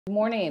Good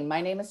morning.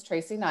 My name is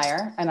Tracy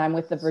Nyer, and I'm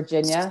with the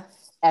Virginia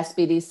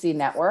SBDC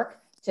Network.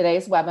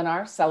 Today's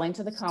webinar, Selling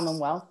to the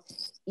Commonwealth,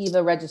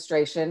 EVA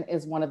registration,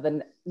 is one of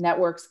the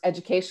network's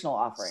educational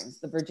offerings.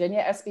 The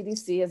Virginia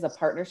SBDC is a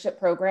partnership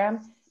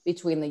program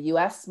between the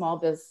U.S. Small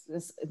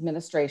Business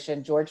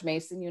Administration, George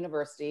Mason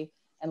University,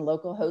 and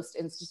local host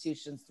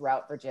institutions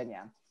throughout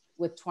Virginia.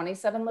 With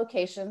 27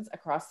 locations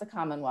across the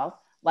Commonwealth,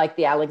 like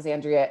the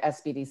Alexandria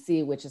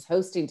SBDC, which is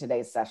hosting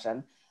today's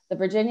session, the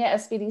Virginia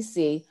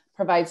SBDC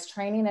provides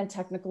training and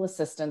technical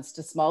assistance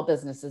to small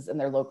businesses in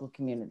their local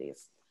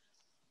communities.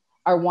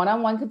 Our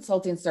one-on-one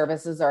consulting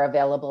services are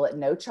available at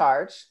no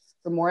charge.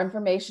 For more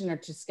information or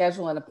to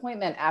schedule an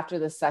appointment after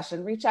this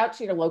session, reach out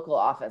to your local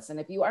office. And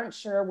if you aren't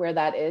sure where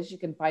that is, you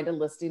can find a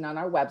listing on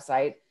our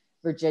website,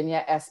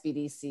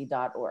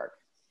 virginiasbdc.org.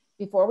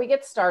 Before we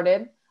get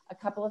started, a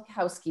couple of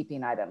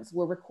housekeeping items.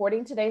 We're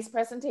recording today's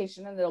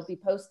presentation and it'll be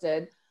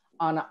posted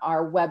on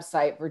our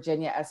website,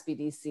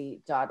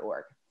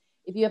 virginiasbdc.org.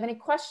 If you have any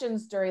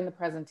questions during the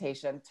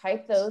presentation,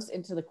 type those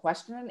into the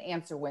question and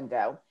answer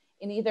window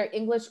in either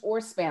English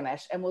or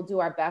Spanish, and we'll do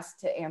our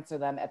best to answer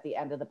them at the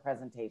end of the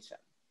presentation.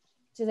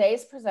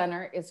 Today's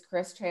presenter is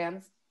Chris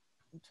Tran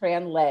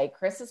Lay.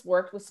 Chris has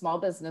worked with small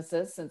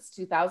businesses since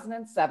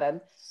 2007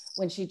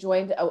 when she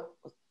joined a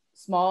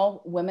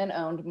small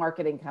women-owned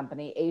marketing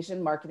company,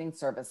 Asian Marketing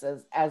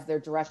Services, as their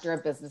Director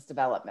of Business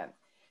Development.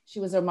 She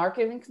was a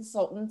marketing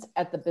consultant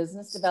at the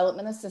Business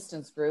Development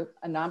Assistance Group,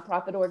 a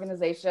nonprofit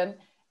organization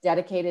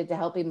dedicated to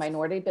helping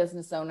minority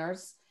business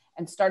owners,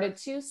 and started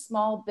two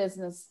small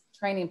business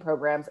training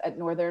programs at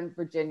Northern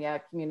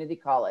Virginia Community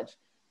College,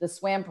 the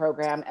SWaM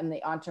program and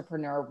the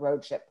Entrepreneur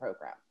Roadship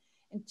program.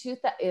 In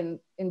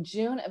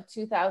June of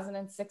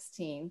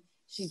 2016,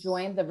 she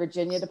joined the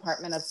Virginia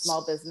Department of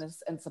Small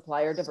Business and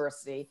Supplier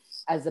Diversity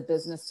as a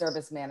business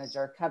service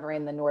manager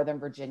covering the Northern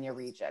Virginia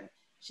region.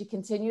 She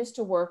continues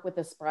to work with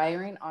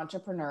aspiring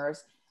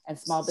entrepreneurs and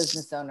small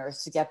business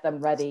owners to get them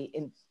ready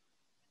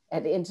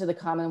into the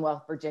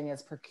Commonwealth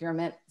Virginia's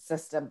procurement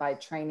system by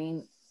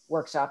training,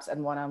 workshops,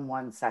 and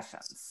one-on-one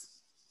sessions.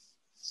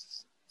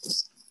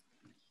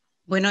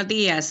 Buenos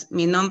días,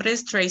 mi nombre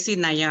es Tracy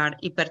Nayar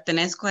y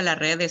pertenezco a la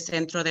red de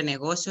Centro de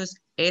Negocios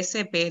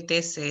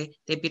SBDC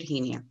de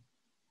Virginia.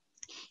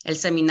 El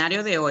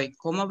seminario de hoy,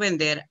 Cómo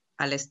vender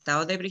al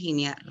Estado de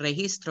Virginia,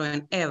 registro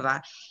en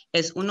EVA,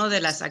 es una de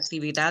las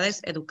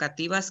actividades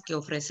educativas que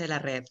ofrece la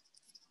red.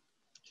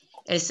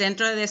 El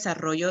Centro de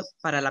Desarrollo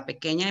para la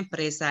Pequeña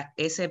Empresa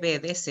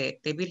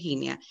SBDC de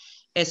Virginia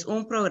es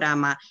un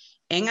programa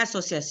en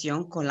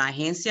asociación con la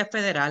Agencia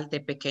Federal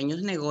de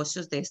Pequeños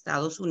Negocios de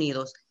Estados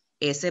Unidos,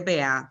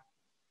 SBA,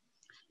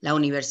 la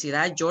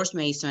Universidad George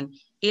Mason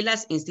y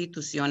las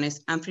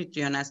instituciones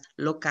anfitrionas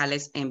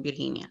locales en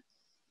Virginia.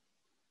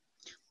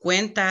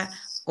 Cuenta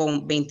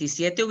con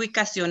 27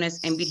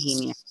 ubicaciones en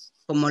Virginia,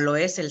 como lo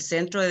es el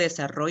Centro de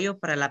Desarrollo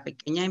para la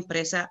Pequeña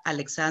Empresa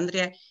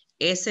Alexandria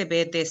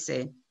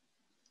SBDC,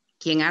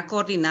 quien ha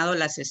coordinado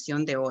la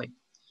sesión de hoy.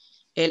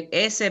 El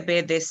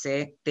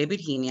SBDC de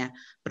Virginia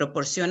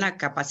proporciona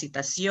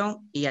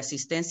capacitación y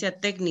asistencia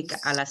técnica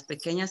a las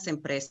pequeñas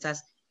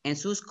empresas en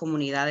sus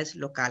comunidades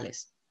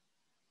locales.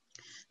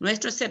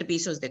 Nuestros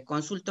servicios de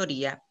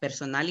consultoría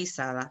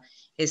personalizada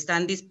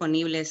están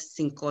disponibles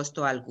sin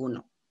costo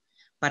alguno.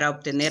 Para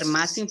obtener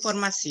más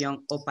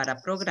información o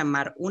para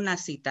programar una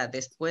cita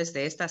después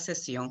de esta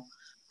sesión,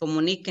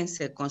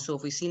 comuníquense con su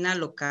oficina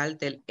local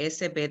del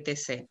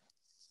SBDC.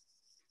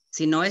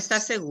 Si no está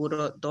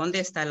seguro dónde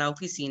está la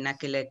oficina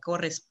que le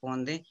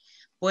corresponde,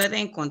 puede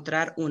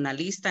encontrar una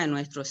lista en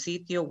nuestro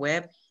sitio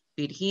web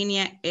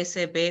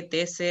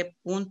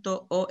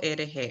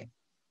virginiasbdc.org.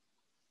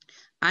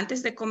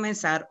 Antes de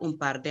comenzar, un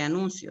par de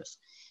anuncios.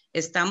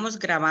 Estamos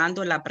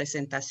grabando la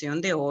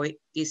presentación de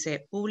hoy y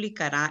se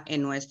publicará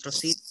en nuestro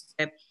sitio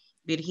web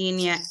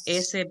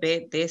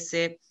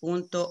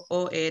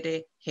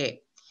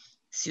virginiasbdc.org.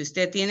 Si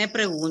usted tiene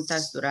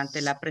preguntas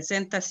durante la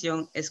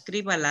presentación,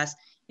 escríbalas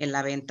en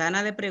la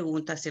ventana de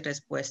preguntas y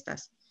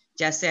respuestas,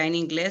 ya sea en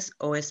inglés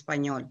o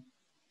español,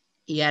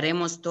 y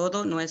haremos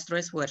todo nuestro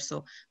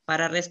esfuerzo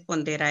para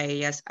responder a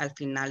ellas al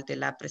final de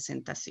la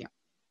presentación.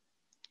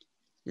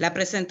 La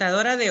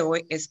presentadora de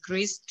hoy es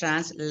Chris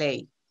Tran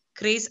Lay.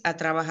 Chris ha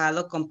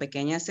trabajado con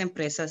pequeñas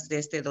empresas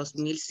desde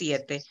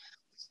 2007.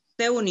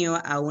 Se unió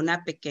a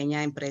una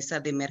pequeña empresa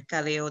de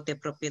mercadeo de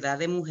propiedad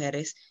de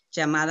mujeres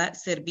llamada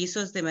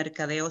Servicios de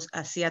Mercadeos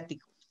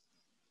Asiáticos,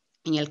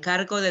 en el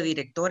cargo de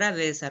directora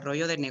de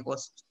desarrollo de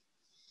negocios.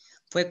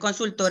 Fue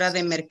consultora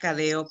de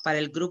mercadeo para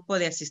el Grupo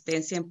de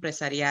Asistencia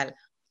Empresarial,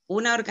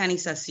 una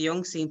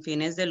organización sin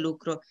fines de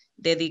lucro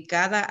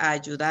dedicada a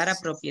ayudar a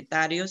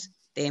propietarios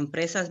de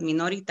empresas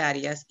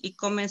minoritarias, y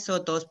comenzó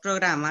 2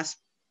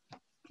 programas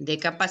de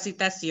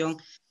capacitación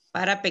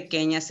para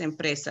pequeñas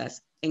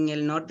empresas en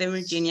el Northern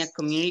Virginia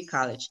Community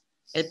College,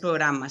 el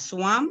programa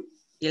SWaM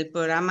y el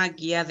programa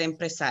Guía de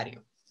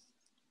Empresario.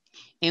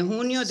 En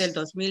junio del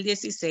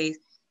 2016,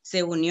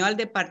 se unió al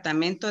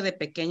Departamento de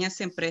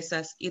Pequeñas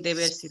Empresas y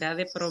Diversidad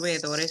de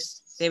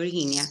Proveedores de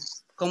Virginia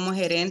como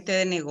gerente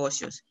de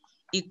negocios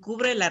y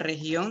cubre la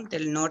región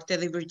del norte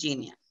de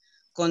Virginia.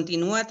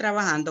 Continúa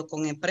trabajando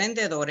con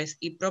emprendedores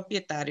y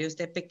propietarios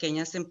de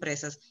pequeñas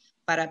empresas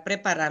para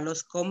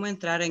prepararlos cómo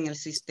entrar en el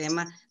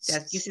sistema de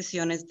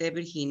adquisiciones de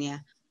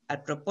Virginia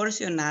al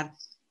proporcionar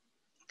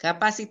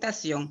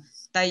capacitación,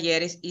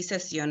 talleres y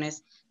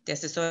sesiones de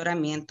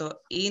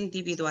asesoramiento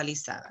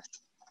individualizadas.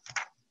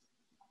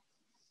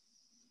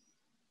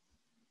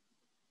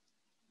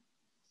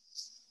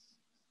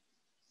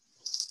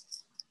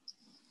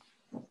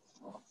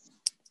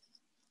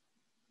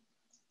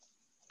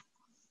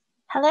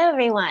 Hello,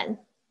 everyone.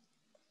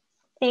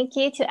 Thank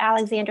you to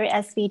Alexandria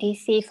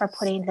SBDC for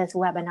putting this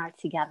webinar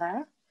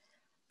together.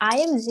 I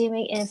am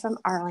zooming in from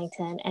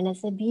Arlington, and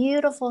it's a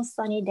beautiful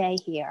sunny day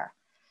here.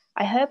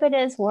 I hope it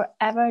is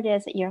wherever it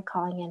is that you're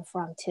calling in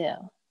from too.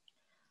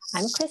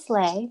 I'm Chris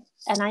Lay,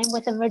 and I'm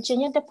with the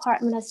Virginia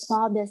Department of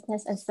Small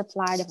Business and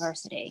Supplier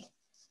Diversity.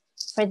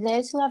 For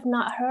those who have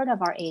not heard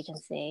of our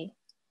agency,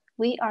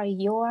 we are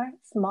your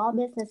small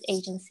business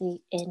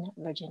agency in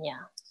Virginia.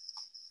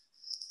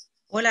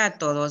 Hola a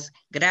todos.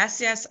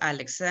 Gracias a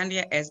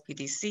Alexandria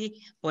SBDC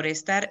por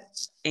estar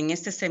en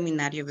este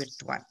seminario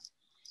virtual.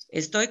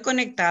 Estoy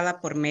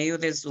conectada por medio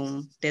de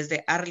Zoom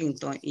desde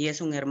Arlington y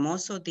es un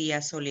hermoso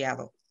día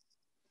soleado.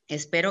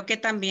 Espero que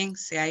también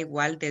sea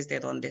igual desde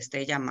donde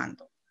esté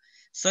llamando.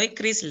 Soy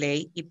Chris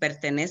Lay y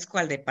pertenezco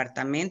al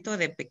Departamento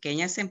de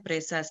Pequeñas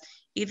Empresas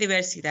y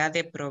Diversidad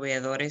de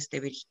Proveedores de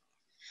Virginia.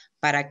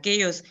 Para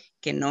aquellos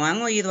que no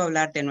han oído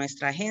hablar de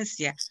nuestra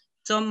agencia,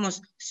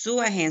 somos su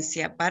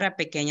agencia para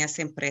pequeñas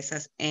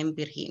empresas en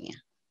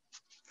Virginia.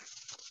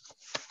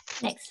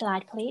 Next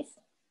slide, please.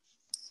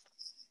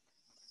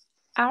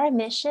 Our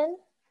mission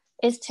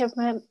is to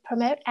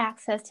promote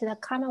access to the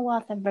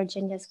Commonwealth of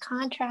Virginia's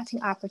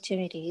contracting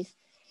opportunities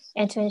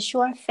and to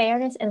ensure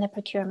fairness in the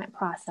procurement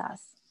process.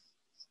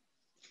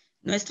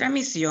 Nuestra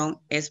misión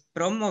es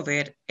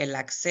promover el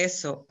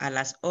acceso a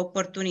las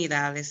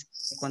oportunidades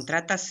de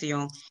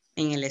contratación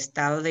en el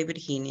Estado de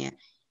Virginia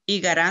y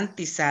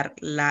garantizar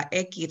la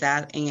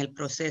equidad en el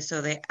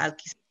proceso de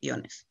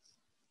adquisiciones.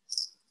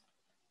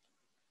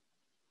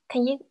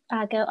 Can you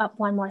go up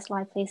one more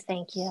slide, please?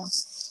 Thank you.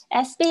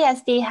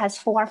 SBSD has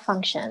 4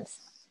 functions.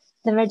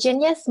 The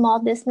Virginia Small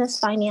Business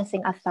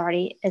Financing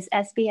Authority is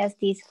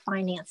SBSD's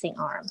financing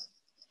arm.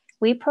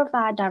 We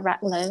provide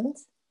direct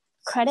loans,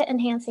 credit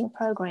enhancing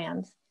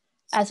programs,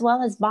 as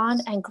well as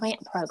bond and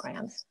grant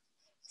programs.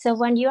 So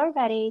when you're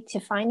ready to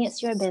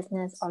finance your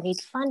business or need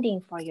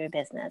funding for your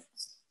business,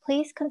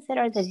 please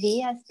consider the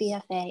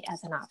VSBFA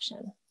as an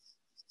option.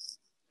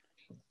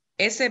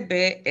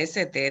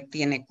 SBSD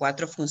tiene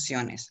 4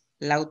 funciones.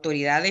 La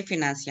Autoridad de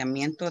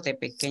Financiamiento de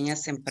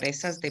Pequeñas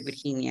Empresas de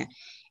Virginia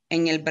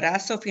en el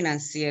brazo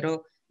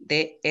financiero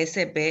de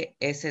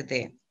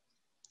SBSD.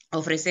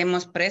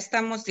 Ofrecemos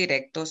préstamos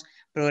directos,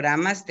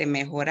 programas de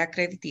mejora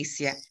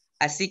crediticia,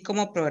 así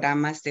como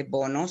programas de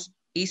bonos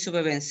y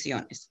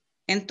subvenciones.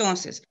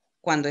 Entonces,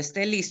 cuando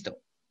esté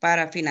listo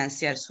para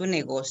financiar su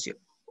negocio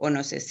o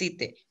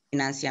necesite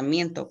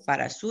financiamiento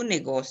para su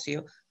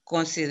negocio,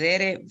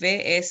 considere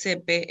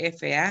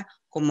VSBFA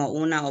como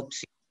una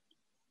opción.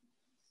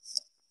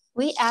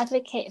 We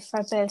advocate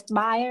for both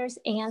buyers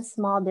and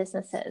small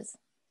businesses.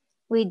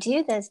 We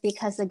do this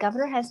because the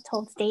governor has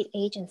told state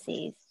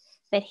agencies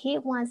that he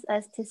wants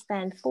us to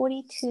spend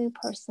 42%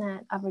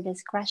 of our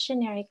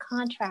discretionary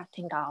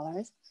contracting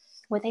dollars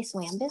with a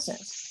SWaM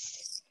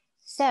business.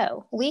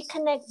 So we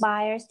connect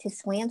buyers to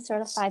SWaM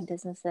certified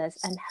businesses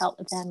and help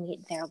them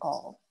meet their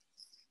goal.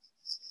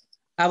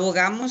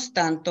 Abogamos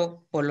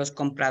tanto por los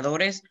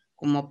compradores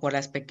como por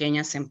las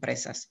pequeñas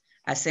empresas.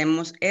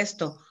 Hacemos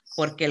esto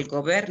porque el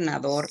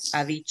gobernador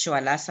ha dicho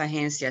a las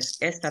agencias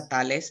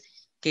estatales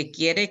que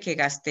quiere que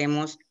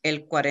gastemos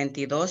el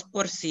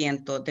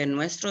 42% de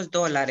nuestros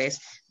dólares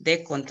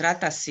de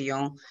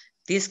contratación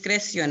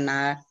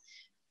discrecional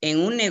en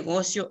un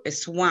negocio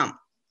SWaM.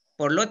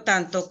 Por lo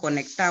tanto,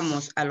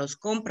 conectamos a los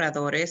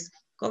compradores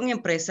con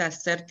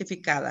empresas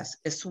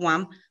certificadas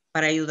SWaM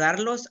para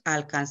ayudarlos a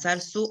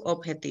alcanzar su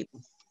objetivo.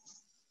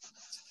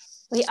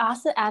 We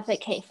also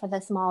advocate for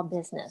the small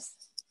business.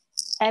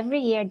 Every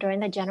year during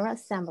the General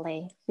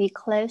Assembly, we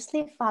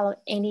closely follow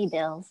any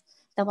bills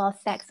that will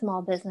affect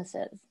small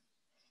businesses.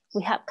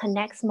 We help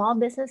connect small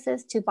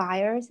businesses to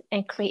buyers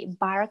and create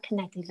buyer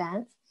connect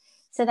events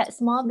so that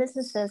small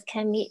businesses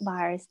can meet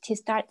buyers to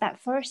start that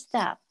first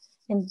step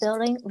in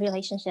building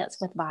relationships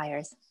with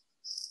buyers.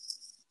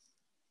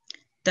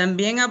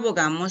 También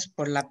abogamos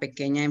por la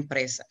pequeña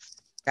empresa.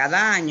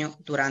 Cada año,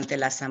 durante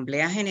la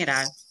Asamblea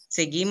General,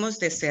 seguimos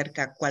de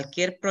cerca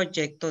cualquier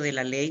proyecto de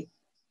la ley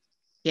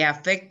que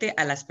afecte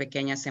a las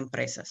pequeñas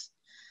empresas.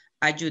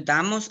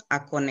 Ayudamos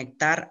a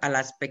conectar a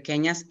las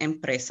pequeñas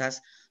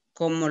empresas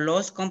como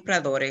los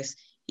compradores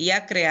y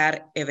a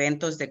crear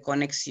eventos de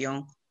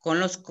conexión con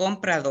los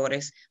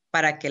compradores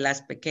para que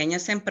las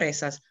pequeñas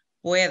empresas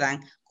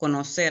puedan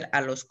conocer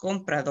a los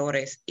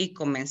compradores y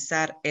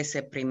comenzar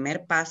ese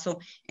primer paso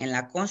en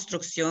la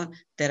construcción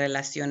de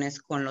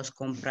relaciones con los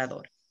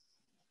compradores.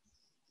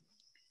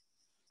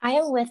 I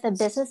am with the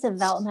Business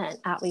Development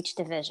Outreach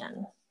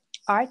Division.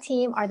 Our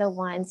team are the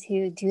ones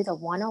who do the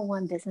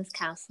one-on-one business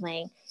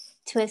counseling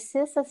to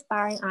assist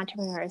aspiring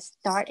entrepreneurs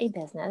start a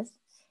business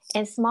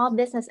and small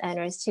business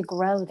owners to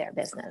grow their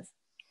business.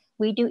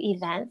 We do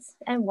events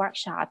and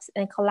workshops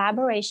in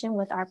collaboration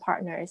with our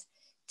partners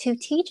to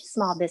teach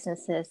small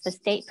businesses the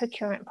state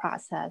procurement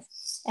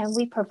process, and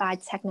we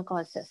provide technical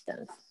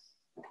assistance.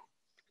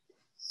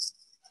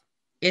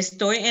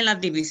 Estoy en la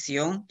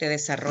División de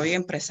Desarrollo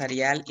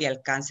Empresarial y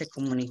Alcance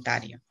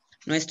Comunitario.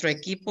 Nuestro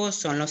equipo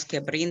son los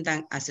que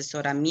brindan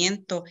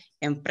asesoramiento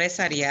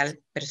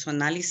empresarial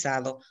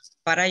personalizado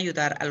para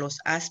ayudar a los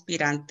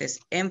aspirantes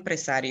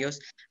empresarios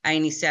a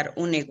iniciar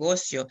un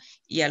negocio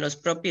y a los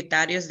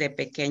propietarios de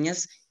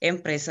pequeñas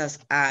empresas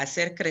a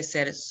hacer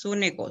crecer su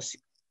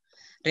negocio.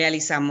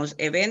 Realizamos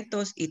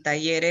eventos y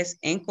talleres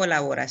en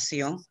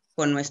colaboración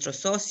con nuestros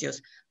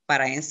socios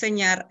para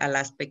enseñar a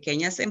las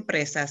pequeñas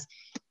empresas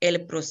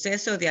el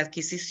proceso de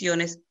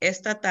adquisiciones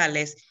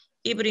estatales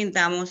y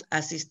brindamos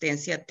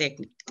asistencia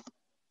técnica.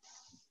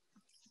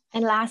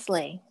 And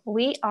lastly,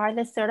 we are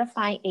the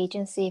certifying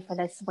agency for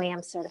the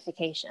SWaM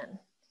certification.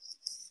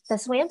 The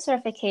SWaM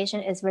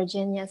certification is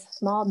Virginia's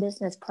small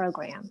business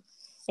program.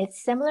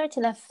 It's similar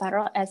to the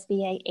federal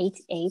SBA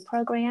 8A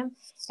program,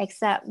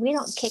 except we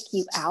don't kick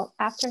you out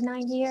after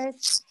 9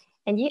 years,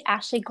 and you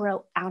actually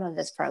grow out of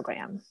this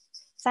program.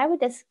 So I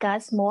would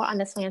discuss more on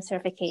the SWaM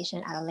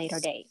certification at a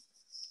later date.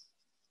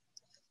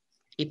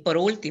 Y por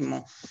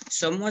último,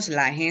 somos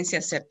la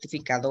agencia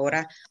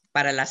certificadora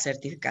para la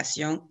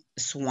certificación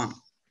SWaM.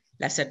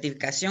 La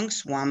certificación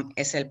SWaM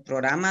es el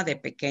programa de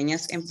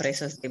pequeñas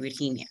empresas de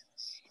Virginia.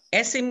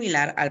 Es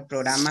similar al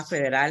programa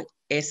federal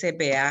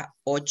SBA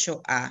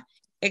 8A,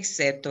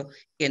 excepto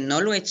que no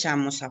lo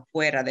echamos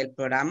afuera del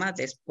programa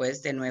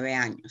después de 9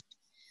 años.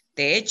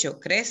 De hecho,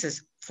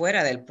 creces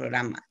fuera del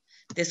programa.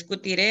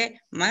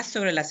 Discutiré más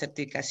sobre la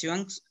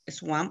certificación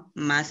SWaM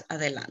más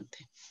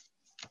adelante.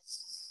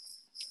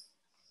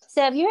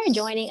 So if you're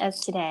joining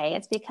us today,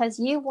 it's because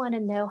you want to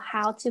know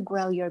how to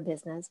grow your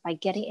business by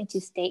getting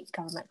into state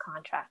government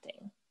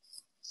contracting.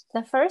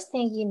 The first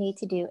thing you need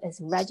to do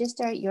is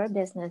register your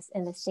business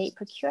in the state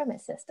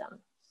procurement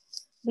system.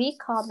 We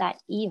call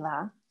that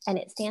EVA, and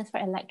it stands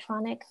for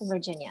Electronic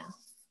Virginia.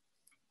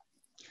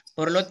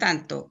 Por lo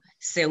tanto,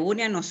 se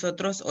une a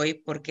nosotros hoy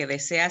porque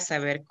desea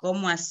saber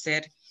cómo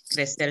hacer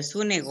crecer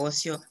su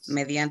negocio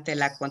mediante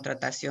la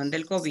contratación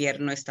del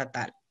gobierno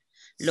estatal.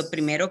 Lo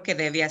primero que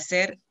debe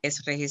hacer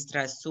es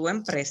registrar su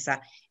empresa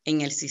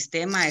en el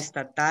sistema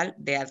estatal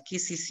de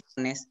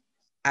adquisiciones.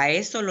 A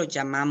eso lo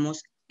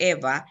llamamos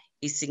EVA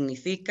y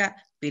significa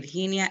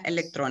Virginia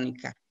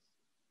Electrónica.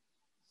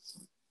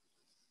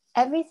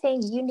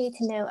 Everything you need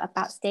to know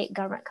about state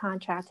government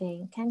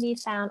contracting can be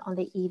found on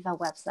the EVA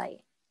website.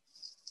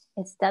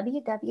 It's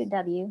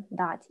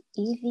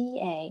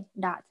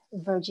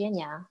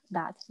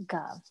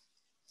www.eva.virginia.gov.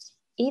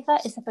 EVA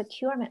is a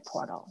procurement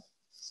portal.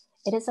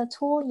 It is a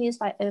tool used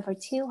by over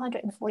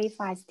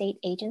 245 state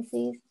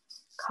agencies,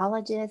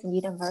 colleges, and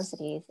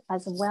universities,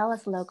 as well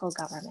as local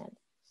government.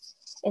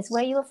 It's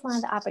where you will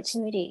find the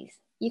opportunities.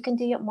 You can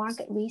do your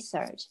market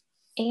research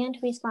and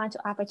respond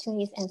to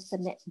opportunities and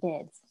submit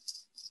bids.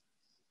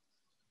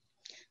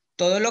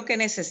 Todo lo que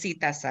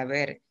necesitas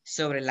saber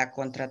sobre la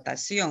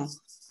contratación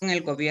con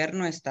el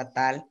gobierno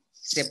estatal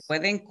se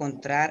puede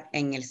encontrar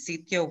en el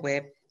sitio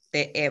web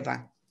de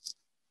EVA,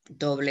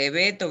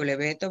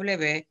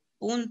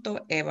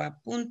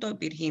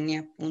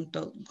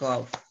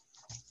 www.eva.virginia.gov.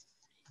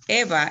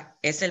 EVA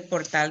es el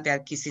portal de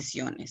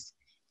adquisiciones.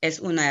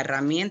 Es una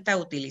herramienta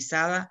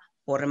utilizada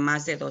por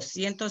más de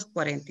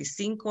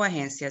 245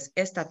 agencias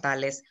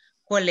estatales,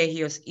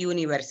 colegios y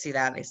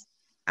universidades,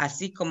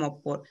 así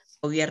como por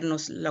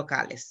gobiernos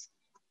locales.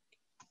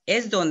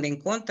 Es donde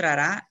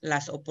encontrará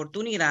las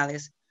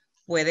oportunidades,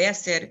 puede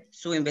hacer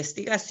su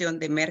investigación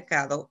de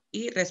mercado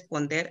y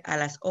responder a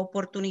las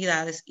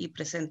oportunidades y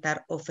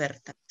presentar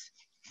ofertas.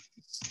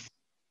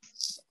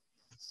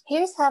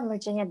 Here's how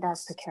Virginia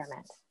does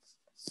procurement.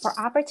 For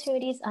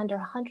opportunities under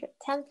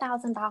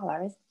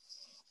 $10,000,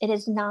 it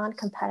is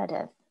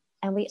non-competitive,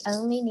 and we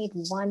only need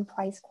one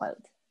price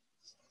quote.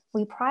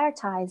 We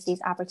prioritize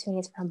these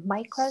opportunities from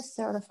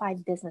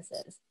micro-certified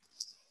businesses.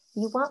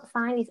 You won't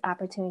find these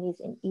opportunities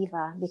in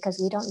EVA because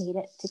we don't need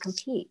it to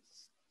compete.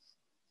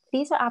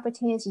 These are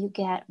opportunities you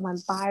get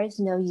when buyers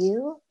know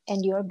you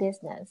and your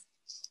business.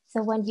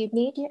 So when you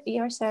need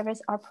your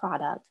service or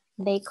product,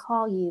 they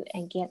call you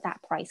and get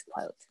that price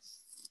quote.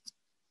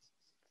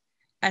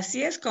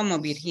 Así es como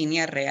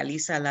Virginia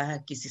realiza las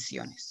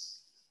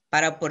adquisiciones.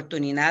 Para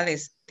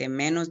oportunidades de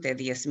menos de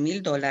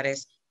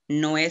 $10,000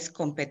 no es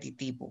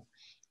competitivo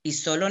y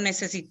solo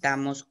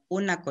necesitamos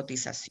una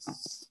cotización.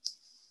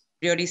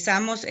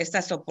 Priorizamos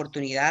estas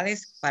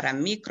oportunidades para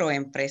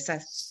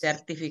microempresas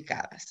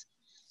certificadas.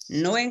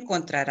 No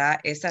encontrará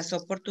estas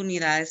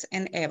oportunidades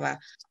en EVA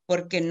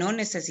porque no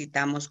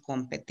necesitamos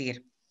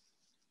competir.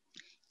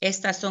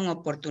 Estas son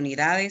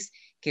oportunidades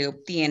que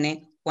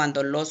obtiene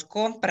cuando los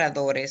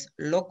compradores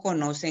lo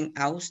conocen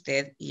a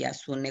usted y a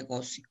su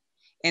negocio.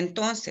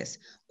 Entonces,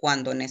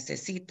 cuando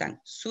necesitan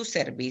su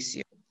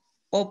servicio,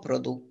 o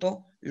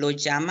producto lo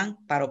llaman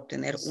para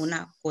obtener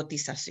una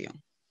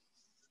cotización.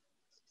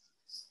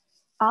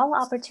 All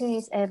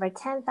opportunities over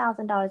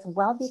 $10,000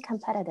 will be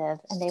competitive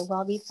and they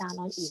will be found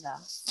on EVA.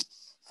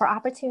 For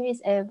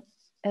opportunities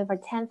over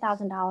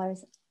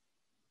 $10,000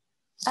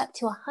 up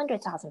to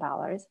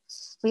 $100,000,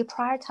 we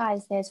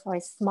prioritize this for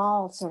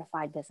small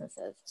certified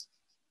businesses.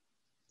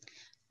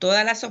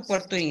 Todas las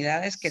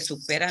oportunidades que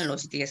superan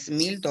los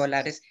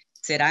 $10,000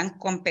 serán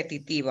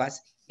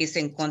competitivas y se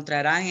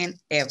encontrarán en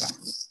EVA.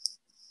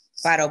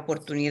 Para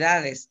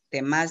oportunidades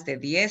de más de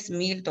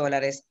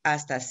 $10,000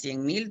 hasta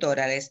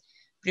 $100,000,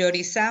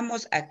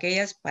 priorizamos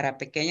aquellas para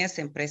pequeñas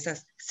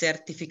empresas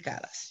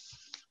certificadas.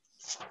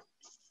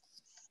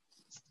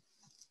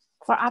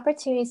 For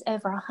opportunities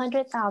over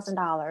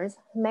 $100,000,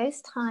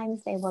 most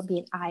times they will be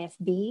an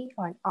IFB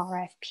or an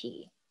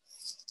RFP.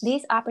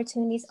 These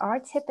opportunities are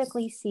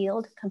typically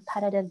sealed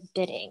competitive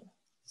bidding.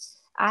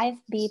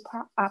 IFB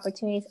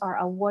opportunities are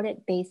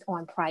awarded based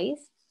on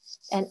price,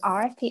 and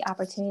RFP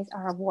opportunities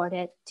are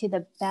awarded to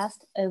the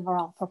best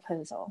overall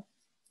proposal.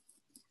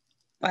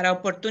 Para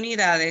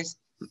oportunidades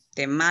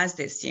de más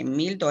de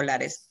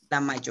 $100,000, la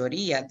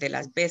mayoría de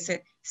las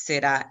veces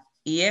será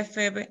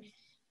IFB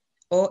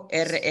o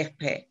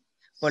RFP.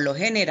 Por lo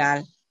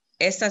general,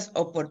 estas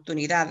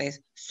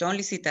oportunidades son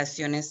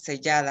licitaciones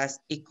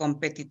selladas y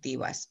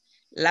competitivas.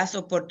 Las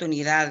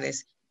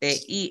oportunidades de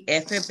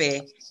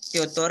IFB se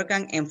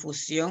otorgan en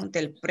función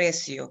del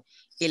precio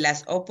y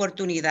las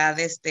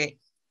oportunidades de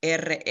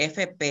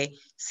RFP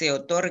se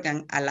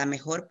otorgan a la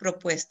mejor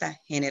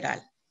propuesta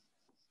general.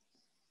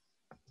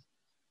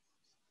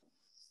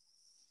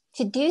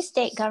 To do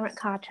state government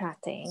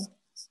contracting,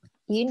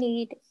 you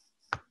need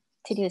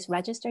to do is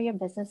register your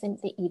business in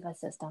the EVA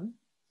system.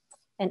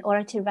 In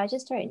order to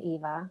register in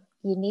EVA,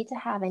 you need to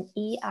have an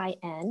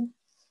EIN,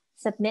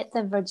 submit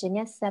the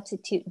Virginia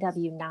Substitute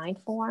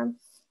W-9 form,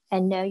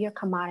 and know your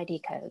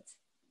commodity codes.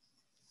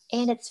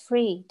 And it's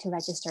free to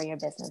register your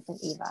business in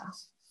EVA.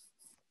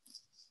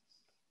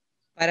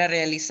 Para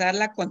realizar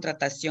la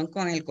contratación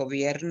con el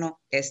gobierno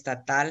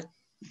estatal,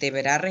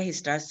 deberá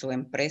registrar su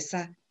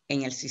empresa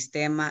en el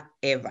sistema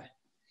EVA.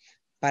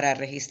 Para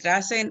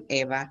registrarse en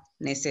EVA,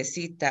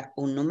 necesita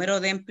un número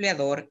de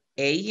empleador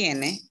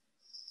EIN,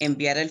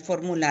 enviar el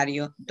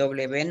formulario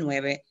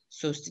W9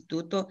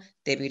 Sustituto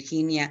de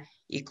Virginia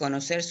y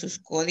conocer sus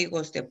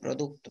códigos de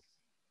producto.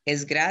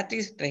 Es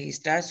gratis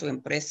registrar su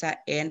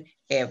empresa en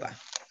EVA.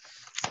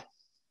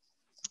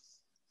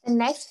 The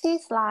next few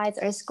slides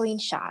are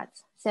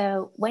screenshots.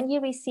 So when you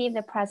receive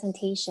the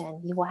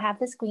presentation, you will have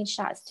the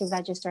screenshots to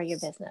register your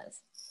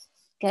business.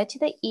 Go to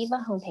the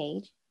EVA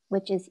homepage,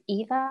 which is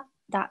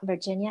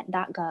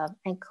eva.virginia.gov,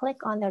 and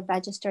click on the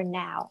Register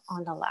Now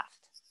on the left.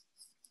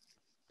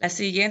 Las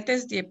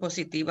siguientes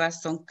diapositivas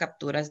son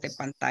capturas de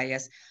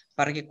pantallas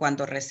para que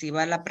cuando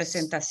reciba la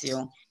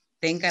presentación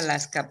tenga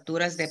las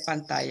capturas de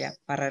pantalla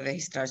para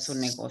registrar su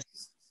negocio.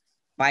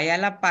 Vaya a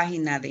la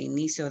página de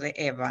inicio de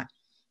EVA,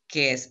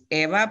 que es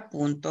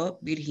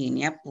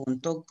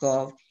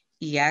eva.virginia.gov,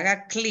 y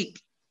haga clic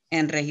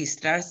en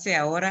registrarse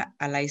ahora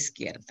a la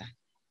izquierda.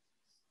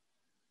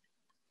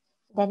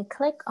 Then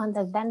click on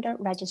the vendor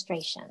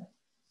registration.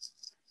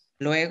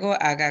 Luego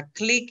haga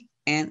clic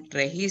en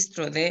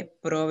registro de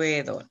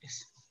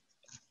proveedores.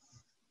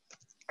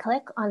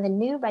 Click on the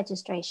new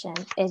registration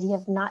if you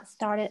have not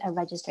started a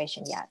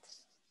registration yet.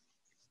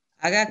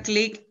 Haga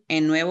clic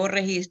en nuevo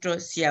registro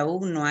si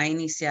aún no ha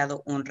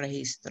iniciado un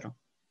registro.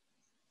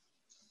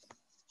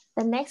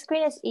 The next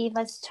screen is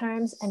EVA's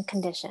terms and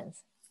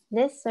conditions.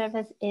 This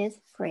service is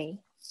free.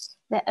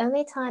 The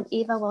only time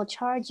EVA will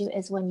charge you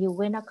is when you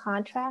win a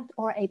contract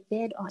or a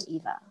bid on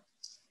EVA.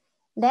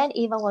 Then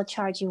EVA will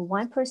charge you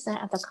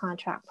 1% of the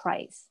contract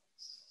price.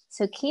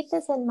 So keep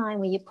this in mind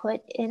when you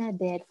put in a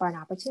bid for an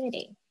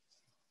opportunity.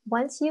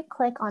 Once you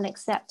click on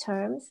accept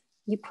terms,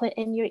 you put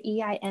in your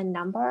EIN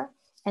number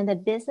and the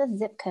business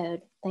zip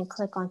code, then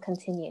click on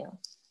continue.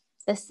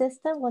 The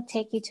system will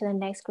take you to the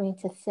next screen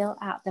to fill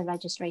out the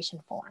registration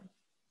form.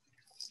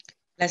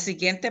 La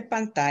siguiente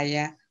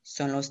pantalla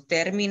son los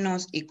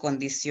términos y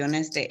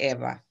condiciones de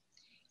EVA.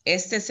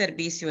 Este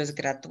servicio es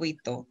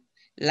gratuito.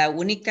 La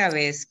única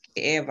vez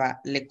que EVA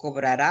le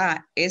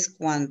cobrará es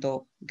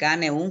cuando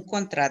gane un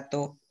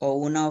contrato o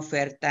una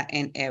oferta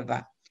en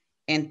EVA.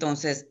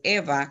 Entonces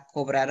EVA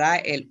cobrará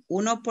el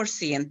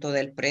 1%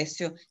 del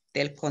precio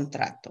del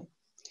contrato.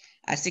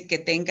 Así que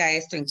tenga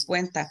esto en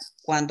cuenta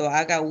cuando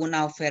haga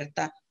una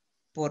oferta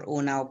por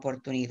una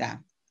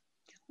oportunidad.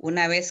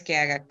 Una vez que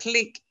haga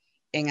clic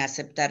en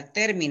aceptar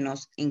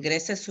términos,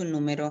 ingrese su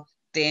número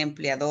de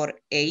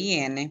empleador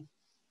EIN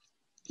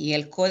y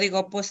el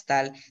código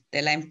postal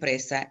de la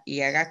empresa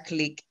y haga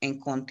clic en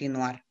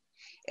continuar.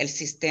 El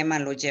sistema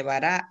lo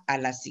llevará a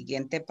la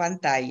siguiente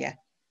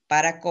pantalla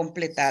para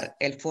completar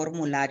el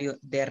formulario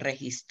de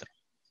registro.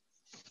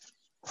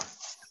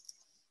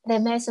 The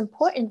most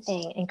important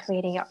thing in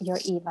creating your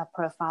EVA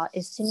profile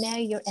is to know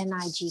your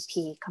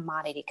NIGP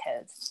commodity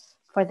codes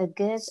for the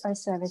goods or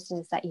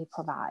services that you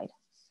provide.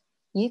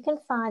 You can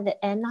find the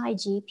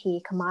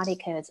NIGP commodity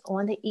codes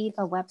on the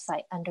EVA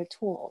website under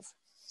Tools.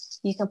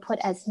 You can put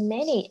as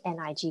many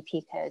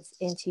NIGP codes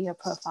into your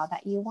profile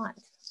that you want.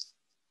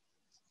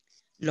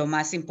 Lo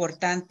más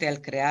importante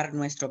al crear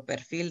nuestro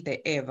perfil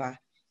de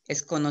EVA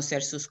es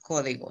conocer sus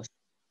códigos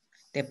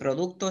de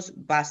productos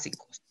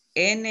básicos,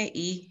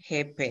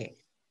 NIGP,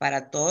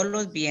 para todos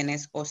los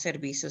bienes o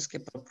servicios que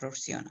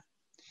proporciona.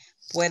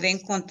 Puede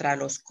encontrar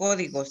los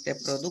códigos de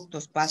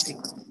productos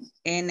básicos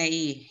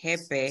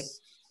NIGP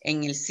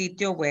en el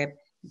sitio web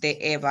de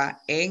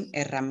EVA en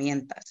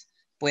herramientas.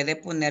 Puede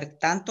poner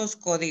tantos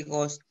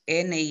códigos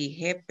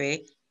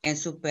NIGP en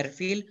su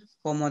perfil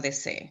como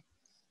desee.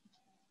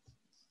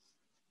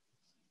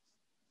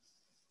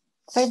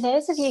 For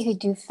those of you who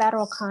do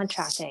federal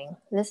contracting,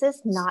 this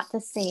is not the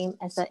same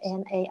as the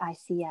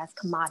NAICS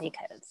commodity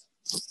codes.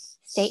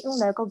 State and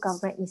local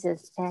government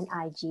uses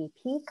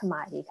NIGP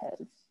commodity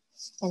codes,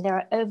 and there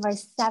are over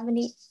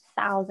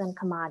 70,000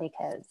 commodity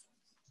codes.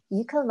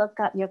 You can look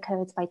up your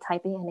codes by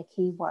typing in a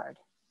keyword.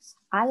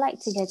 I like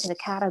to go to the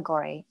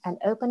category and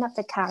open up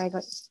the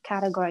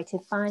category to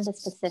find the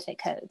specific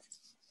codes.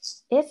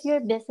 If your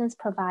business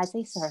provides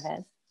a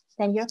service,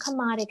 then your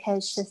commodity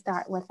code should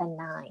start with a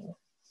 9.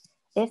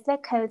 If the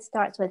code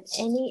starts with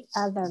any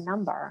other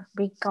number,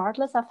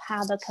 regardless of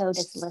how the code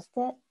is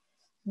listed,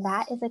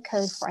 that is a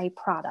code for a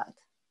product.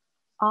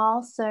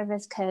 All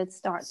service code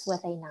starts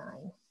with a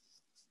 9.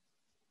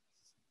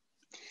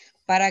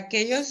 Para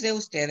aquellos de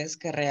ustedes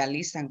que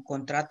realizan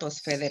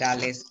contratos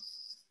federales,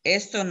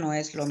 esto no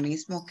es lo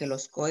mismo que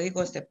los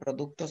códigos de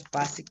productos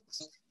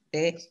básicos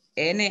de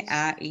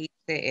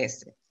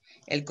NAICS.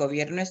 El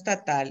gobierno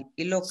estatal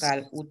y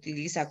local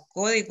utiliza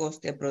códigos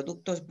de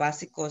productos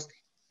básicos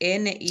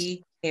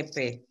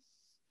NIGP.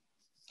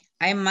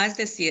 Hay más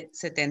de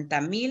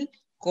 70,000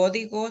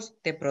 códigos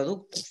de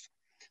productos.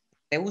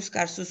 Puede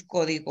buscar sus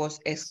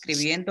códigos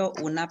escribiendo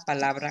una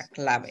palabra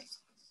clave.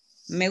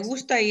 Me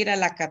gusta ir a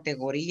la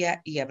categoría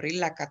y abrir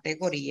la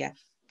categoría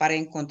para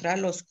encontrar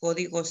los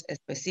códigos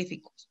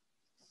específicos.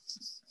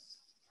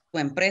 Tu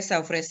empresa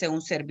ofrece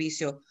un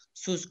servicio.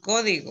 Sus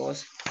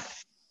códigos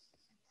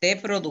de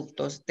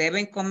productos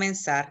deben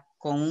comenzar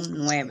con un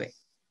 9.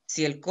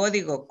 Si el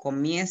código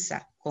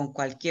comienza con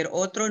cualquier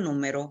otro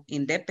número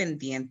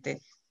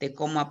independiente de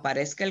cómo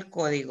aparezca el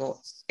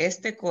código,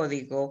 este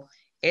código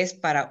es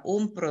para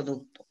un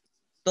producto.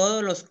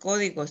 Todos los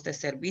códigos de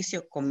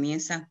servicio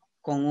comienzan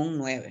con un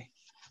 9.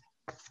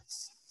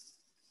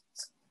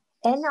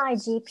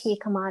 NIGP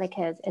commodity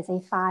codes is a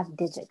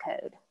 5-digit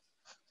code.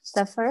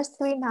 The first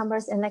 3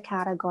 numbers in the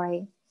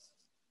category,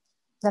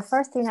 the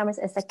first 3 numbers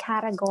is the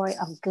category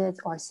of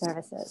goods or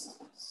services.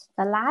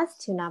 The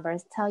last 2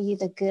 numbers tell you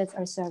the goods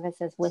or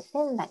services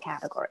within that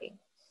category.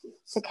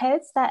 The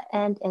codes that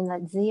end in the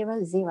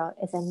 00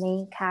 is a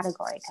main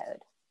category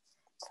code.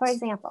 For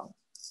example,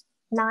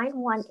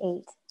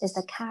 918 is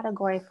the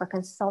category for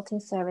consulting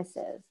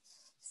services.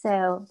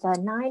 So the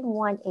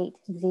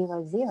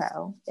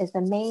 91800 is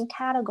the main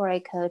category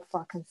code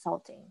for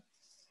consulting.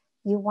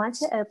 You want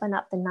to open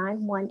up the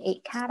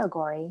 918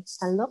 category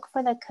and look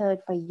for the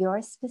code for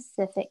your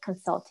specific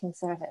consulting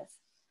service.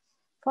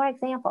 For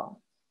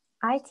example,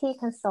 IT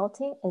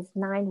consulting is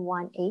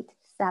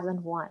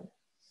 91871.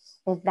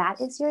 If that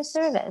is your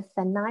service,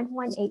 then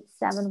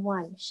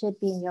 91871 should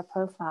be in your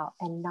profile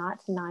and not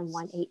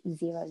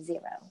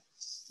 91800.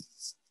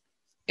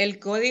 El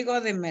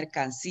código de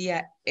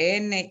mercancía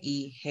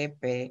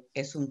NIGP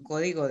es un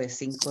código de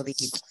 5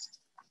 dígitos.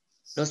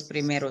 Los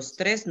primeros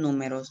 3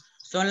 números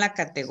son la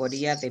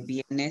categoría de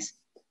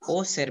bienes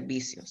o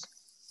servicios.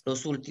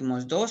 Los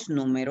últimos 2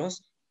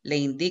 números le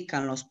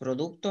indican los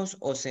productos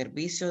o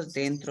servicios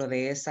dentro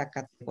de esa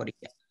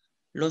categoría.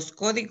 Los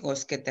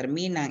códigos que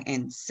terminan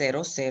en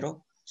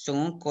 00 son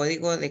un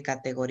código de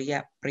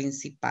categoría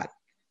principal.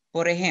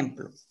 Por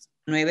ejemplo,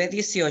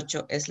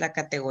 918 es la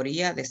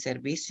categoría de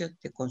servicios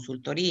de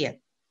consultoría,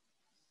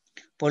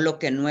 por lo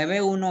que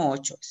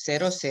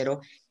 91800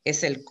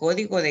 es el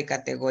código de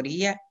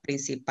categoría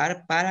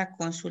principal para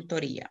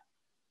consultoría.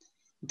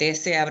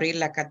 Desea abrir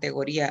la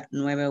categoría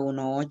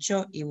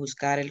 918 y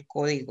buscar el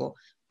código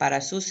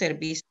para su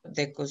servicio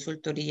de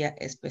consultoría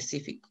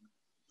específico.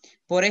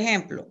 Por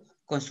ejemplo,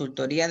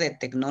 consultoría de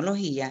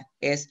tecnología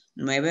es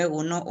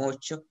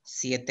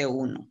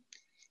 91871.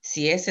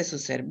 Si ese es su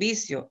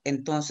servicio,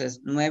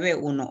 entonces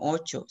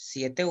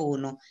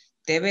 91871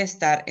 debe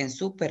estar en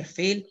su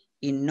perfil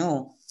y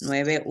no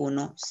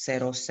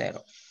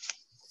 9100.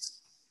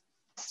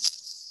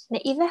 Now,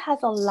 EVA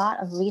has a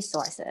lot of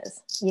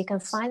resources. You can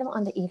find them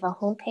on the EVA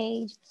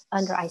homepage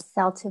under I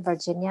Sell to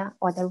Virginia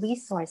or the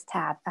resource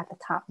tab at the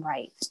top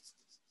right.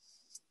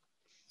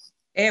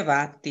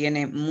 EVA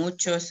tiene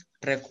muchos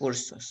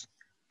recursos.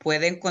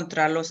 Puede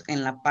encontrarlos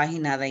en la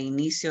página de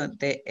inicio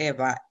de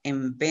EVA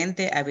en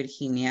Vende a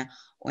Virginia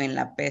o en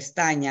la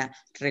pestaña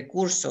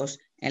Recursos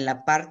en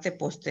la parte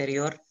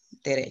posterior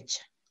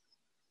derecha.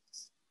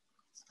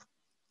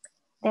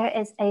 There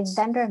is a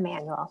vendor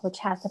manual which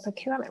has the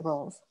procurement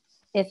rules.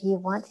 If you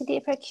want to do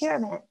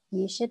procurement,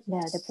 you should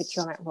know the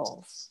procurement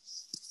rules.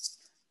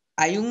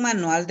 Hay un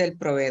manual del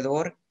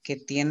proveedor que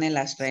tiene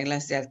las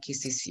reglas de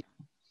adquisición.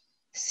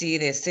 Si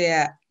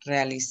desea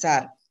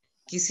realizar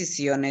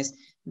adquisiciones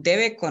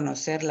debe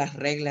conocer las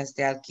reglas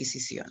de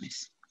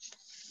adquisiciones.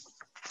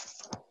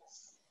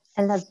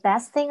 And the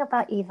best thing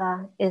about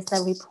EVA is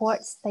the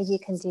reports that you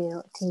can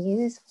do to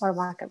use for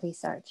market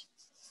research.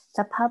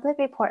 The public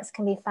reports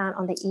can be found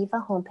on the EVA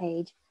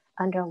homepage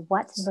under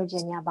What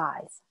Virginia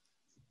Buys.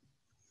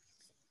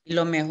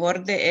 Lo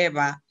mejor de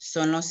EVA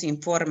son los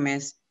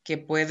informes que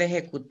puede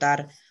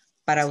ejecutar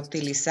para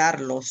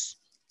utilizarlos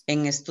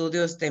en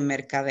estudios de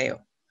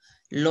mercadeo.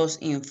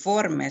 Los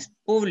informes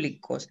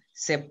públicos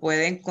se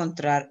pueden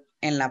encontrar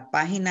en la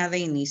página de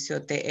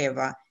inicio de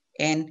EVA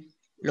en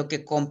Lo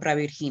que compra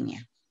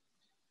Virginia.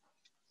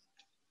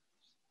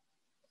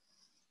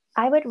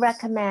 I would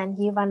recommend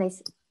you run a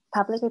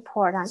public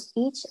report on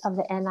each of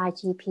the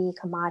NIGP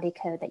commodity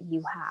code that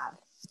you have.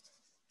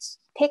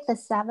 Pick the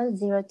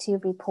 702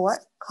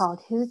 report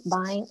called Who's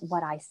Buying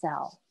What I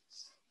Sell.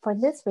 For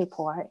this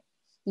report,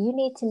 you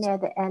need to know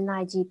the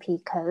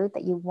NIGP code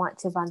that you want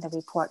to run the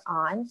report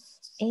on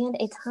and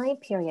a time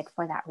period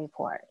for that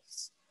report.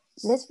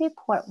 This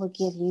report will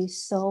give you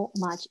so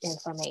much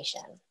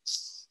information.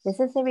 This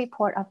is a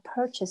report of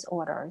purchase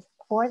orders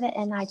for the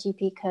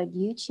NIGP code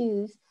you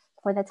choose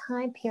for the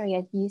time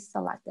period you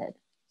selected.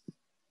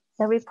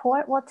 The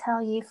report will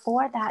tell you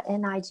for that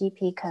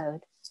NIGP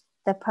code,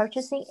 the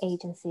purchasing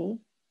agency,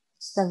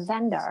 the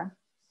vendor,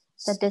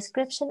 the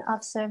description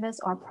of service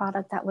or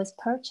product that was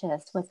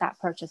purchased with that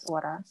purchase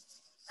order,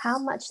 how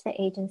much the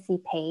agency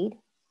paid,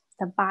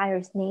 the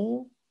buyer's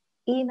name,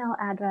 email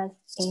address,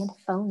 and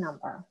phone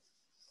number.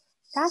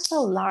 That's a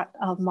lot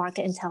of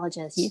market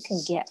intelligence you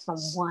can get from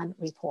one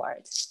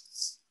report.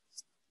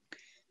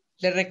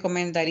 Le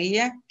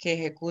recomendaría que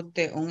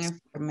ejecute un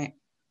informe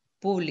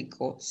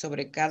público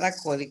sobre cada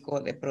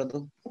código de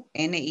producto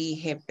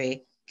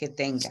NIGP que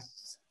tenga.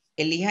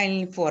 Elija el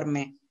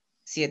informe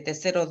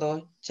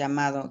 702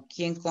 llamado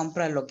 ¿Quién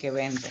compra lo que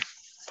vende?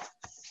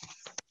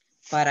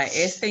 Para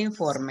este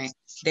informe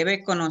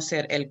debe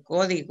conocer el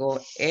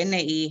código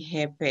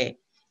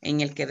NIGP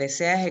en el que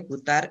desea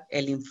ejecutar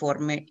el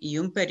informe y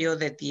un periodo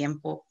de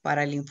tiempo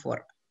para el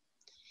informe.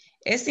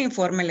 Este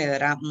informe le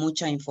dará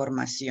mucha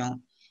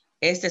información.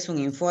 Este es un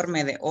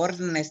informe de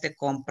órdenes de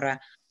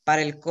compra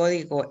para el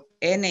código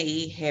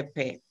NIGP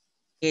que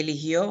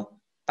eligió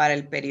para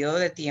el periodo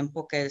de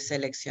tiempo que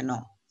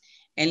seleccionó.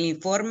 El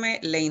informe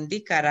le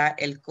indicará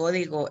el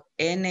código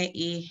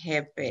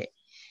NIGP,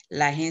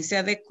 la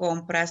agencia de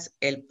compras,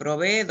 el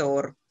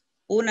proveedor,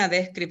 una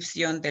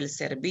descripción del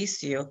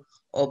servicio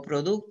o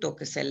producto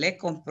que se le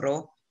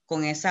compró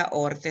con esa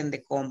orden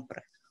de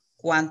compra,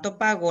 cuánto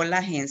pagó la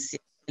agencia,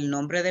 el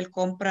nombre del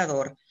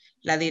comprador,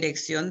 la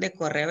dirección de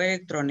correo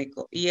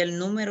electrónico y el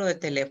número de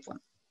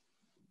teléfono.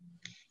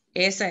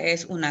 Esa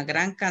es una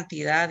gran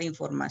cantidad de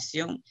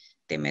información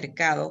de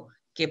mercado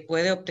que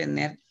puede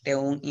obtener de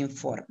un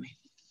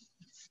informe.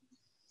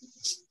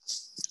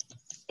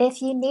 If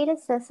you need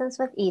assistance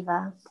with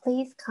EVA,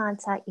 please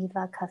contact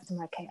EVA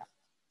Customer Care.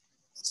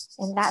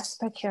 And that's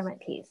the procurement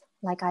piece.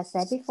 Like I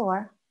said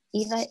before,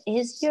 EVA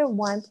is your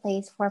one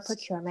place for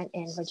procurement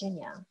in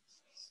Virginia.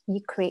 You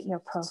create your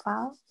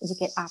profile, you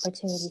get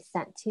opportunities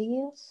sent to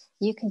you.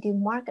 You can do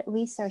market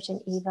research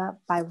in EVA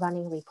by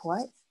running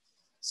reports.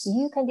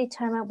 You can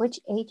determine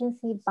which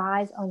agency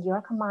buys on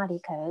your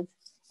commodity codes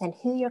and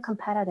who your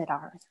competitors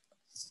are.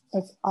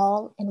 It's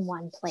all in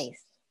one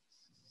place.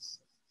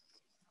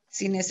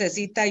 Si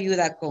necesita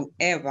ayuda con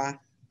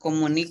EVA,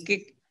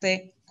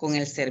 comuníquese con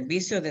el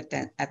servicio de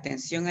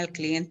atención al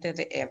cliente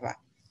de EVA.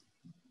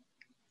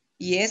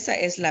 Y esa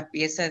es la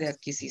pieza de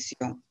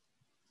adquisición.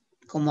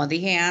 Como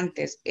dije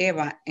antes,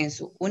 EVA es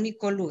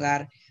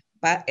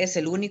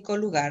el único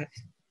lugar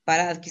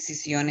para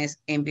adquisiciones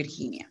en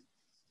Virginia.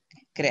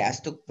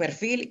 Creas tu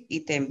perfil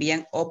y te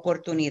envían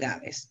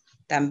oportunidades.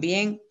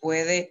 También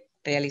puede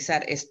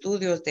realizar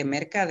estudios de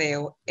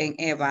mercadeo en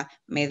EVA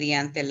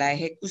mediante la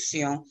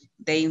ejecución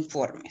de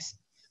informes.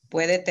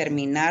 Puede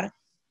determinar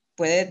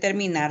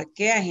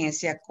qué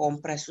agencia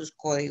compra sus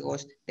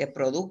códigos de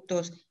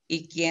productos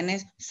y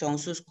quiénes son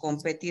sus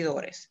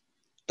competidores.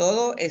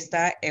 Todo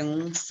está en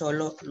un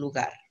solo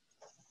lugar.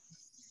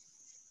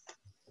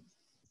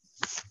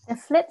 The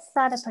flip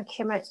side of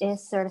procurement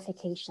is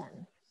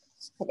certification.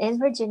 But in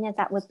Virginia,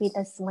 that would be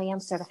the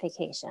SWaM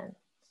certification.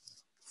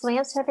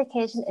 SWaM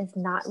certification is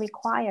not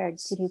required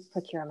to do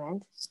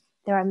procurement.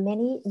 There are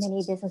many,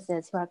 many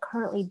businesses who are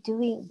currently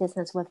doing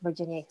business with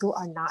Virginia who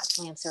are not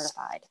SWaM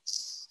certified.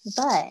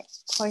 But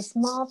for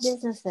small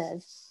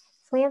businesses,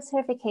 SWaM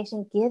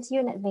certification gives you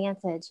an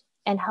advantage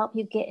and help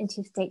you get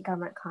into state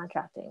government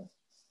contracting.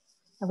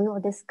 And we will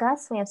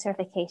discuss SWaM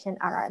certification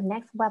at our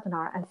next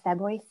webinar on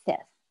February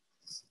 5th.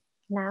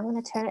 Now I'm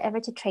going to turn it over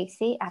to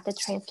Tracy after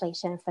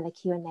translation for the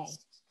Q&A.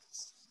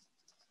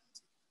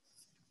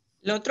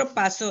 El otro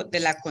paso de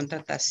la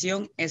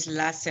contratación es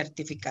la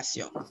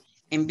certificación.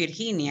 En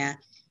Virginia,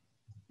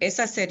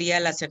 esa sería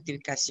la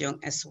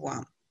certificación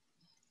SWaM.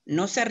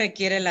 No se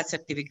requiere la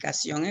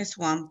certificación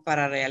SWaM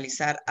para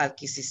realizar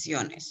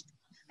adquisiciones.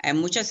 Hay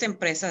muchas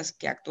empresas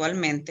que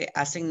actualmente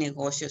hacen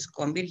negocios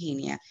con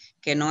Virginia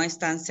que no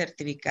están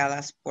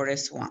certificadas por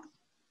SWaM.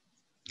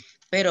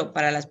 Pero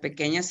para las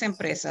pequeñas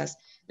empresas,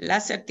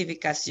 la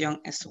certificación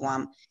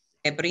SWaM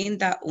le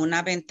brinda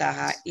una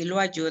ventaja y lo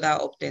ayuda a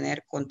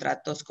obtener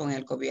contratos con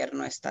el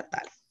gobierno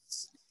estatal.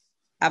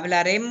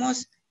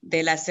 Hablaremos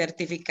de la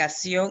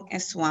certificación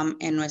SWaM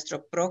en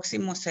nuestro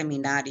próximo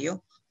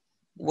seminario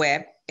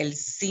web el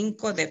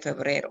 5 de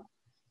febrero.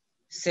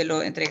 Se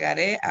lo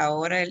entregaré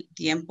ahora el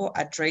tiempo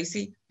a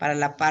Tracy para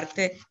la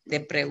parte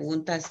de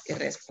preguntas y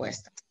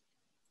respuestas.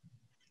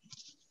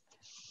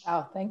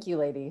 Oh, thank you,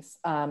 ladies.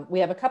 We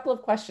have a couple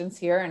of questions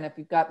here, and if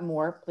you've got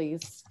more,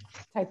 please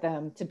type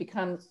them. To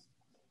become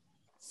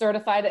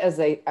certified as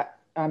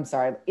I'm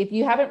sorry, if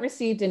you haven't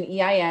received an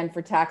EIN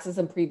for taxes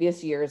in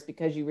previous years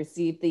because you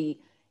received the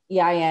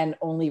EIN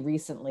only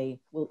recently,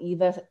 will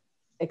EVA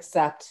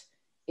accept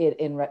it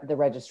in the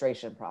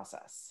registration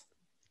process?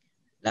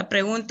 La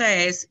pregunta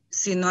es,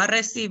 si no ha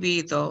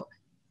recibido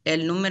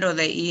el número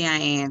de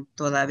EIN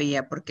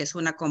todavía porque es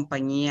una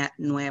compañía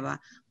nueva,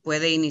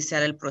 ¿puede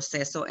iniciar el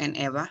proceso en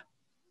EVA?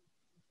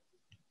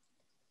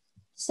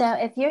 So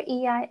if your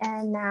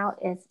EIN now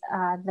is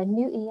the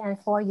new EIN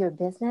for your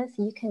business,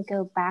 you can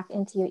go back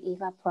into your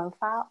EVA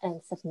profile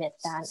and submit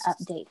that and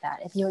update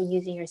that if you were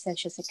using your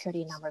social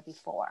security number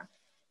before.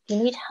 If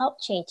you need help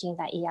changing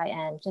that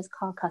EIN, just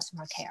call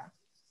customer care.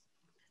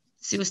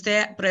 Si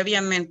usted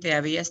previamente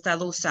había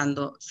estado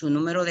usando su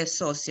número de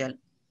social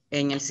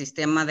en el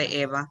sistema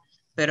de EVA,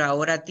 pero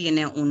ahora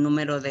tiene un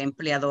número de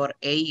empleador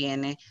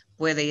EIN,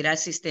 puede ir al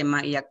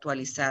sistema y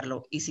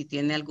actualizarlo. Y si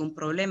tiene algún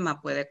problema,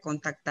 puede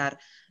contactar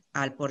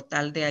al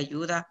portal de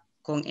ayuda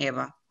con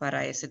EVA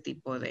para ese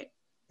tipo de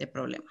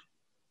problema.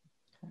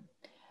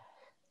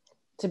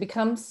 To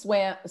become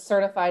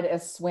certified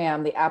as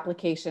SWaM, the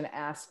application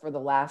asks for the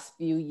last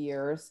few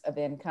years of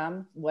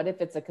income. What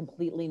if it's a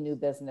completely new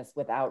business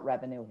without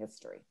revenue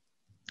history?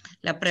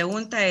 La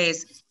pregunta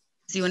es,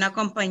 si una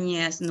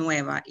compañía es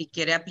nueva y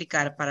quiere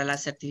aplicar para la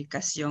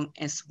certificación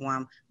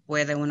SWaM,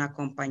 ¿puede una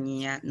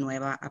compañía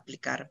nueva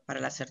aplicar para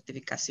la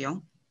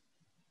certificación?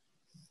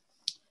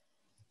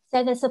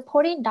 So the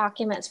supporting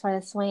documents for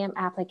the SWaM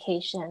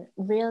application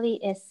really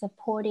is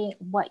supporting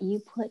what you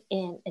put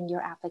in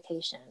your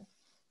application.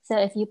 So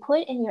if you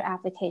put in your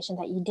application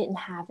that you didn't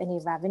have any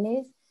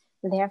revenues,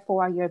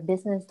 therefore your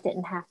business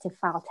didn't have to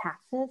file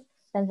taxes,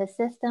 then the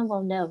system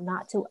will know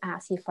not to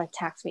ask you for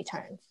tax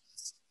returns.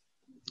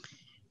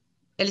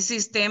 El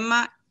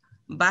sistema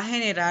va a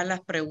generar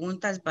las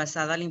preguntas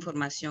basadas en la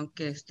información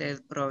que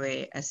usted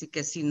provee. Así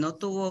que si no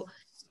tuvo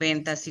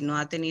ventas, si no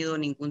ha tenido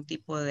ningún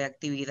tipo de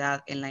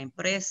actividad en la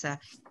empresa,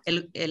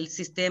 el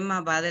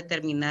sistema va a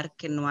determinar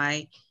que no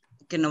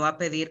va a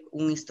pedir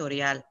un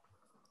historial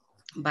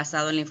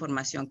basado en la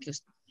información que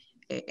usted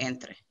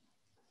entre.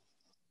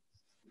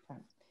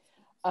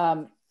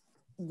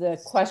 The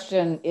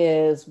question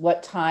is,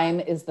 what time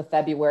is the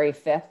February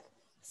 5th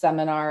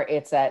seminar?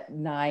 It's at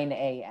 9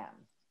 a.m.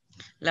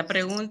 La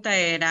pregunta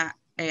era,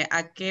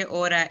 ¿a qué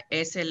hora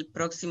es el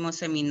próximo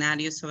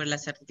seminario sobre la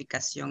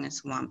certificación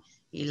SWaM?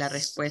 Y la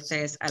respuesta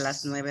es a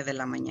las 9 de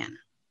la mañana.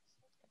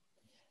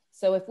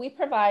 So if we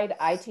provide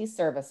IT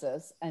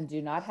services and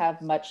do not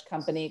have much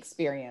company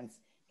experience,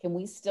 can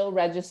we still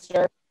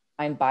register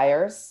and find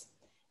buyers?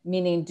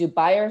 Meaning, do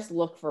buyers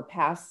look for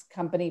past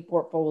company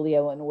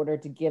portfolio in order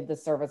to give the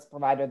service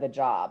provider the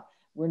job?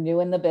 We're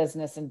new in the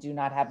business and do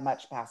not have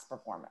much past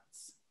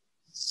performance.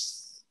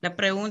 La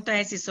pregunta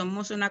es si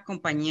somos una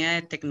compañía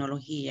de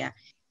tecnología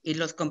y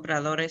los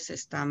compradores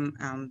están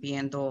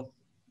viendo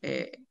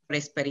por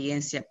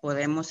experiencia,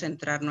 ¿podemos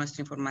entrar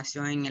nuestra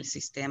información en el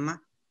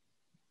sistema?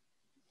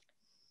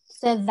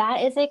 So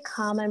that is a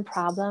common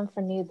problem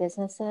for new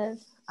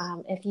businesses.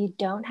 If you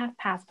don't have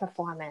past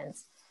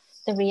performance,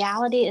 the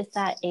reality is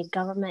that a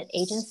government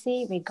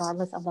agency,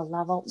 regardless of the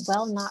level,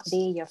 will not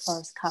be your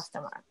first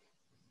customer.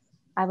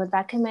 I would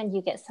recommend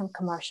you get some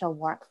commercial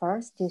work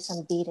first, do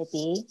some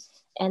B2B,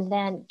 and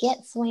then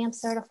get SWaM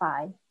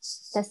certified.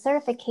 The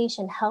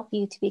certification helps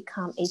you to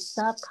become a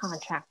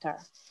subcontractor.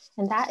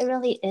 And that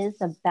really is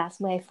the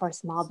best way for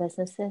small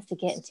businesses to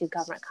get into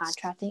government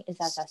contracting is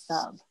as a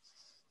sub.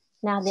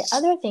 Now, the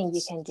other thing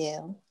you can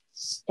do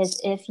is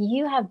if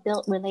you have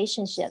built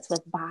relationships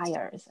with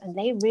buyers and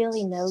they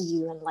really know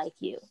you and like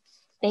you,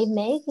 they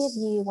may give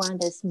you one of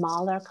the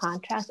smaller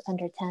contracts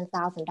under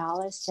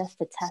 $10,000 just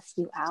to test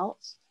you out,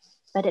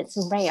 but it's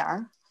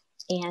rare.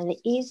 And the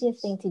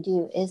easiest thing to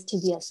do is to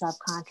be a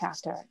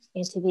subcontractor.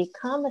 And to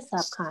become a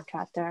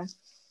subcontractor,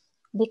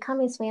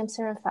 becoming SWaM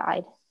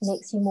certified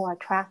makes you more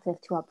attractive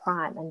to a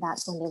prime, and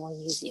that's when they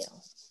will use you.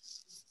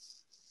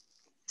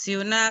 Si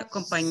una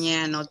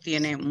compañía no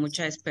tiene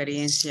mucha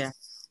experiencia,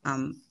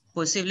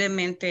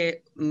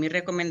 posiblemente mi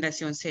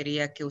recomendación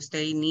sería que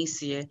usted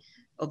inicie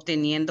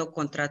obteniendo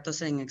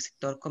contratos en el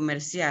sector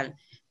comercial,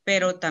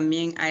 pero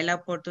también hay la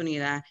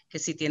oportunidad que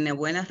si tiene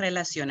buenas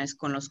relaciones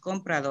con los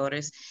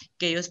compradores,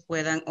 que ellos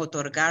puedan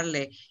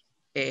otorgarle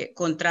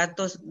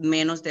contratos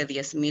menos de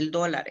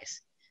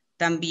 $10,000.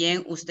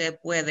 También usted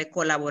puede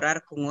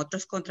colaborar con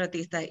otros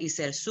contratistas y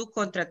ser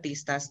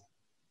subcontratistas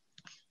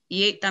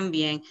y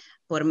también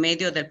por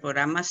medio del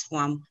programa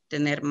SWaM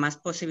tener más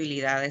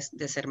posibilidades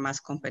de ser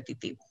más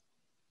competitivo.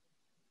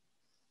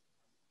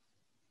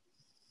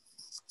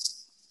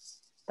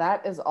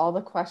 that is all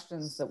the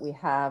questions that we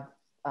have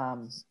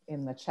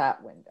in the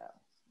chat window.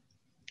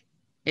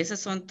 Esas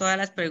son todas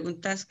las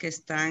preguntas que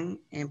están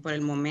por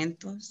el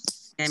momento.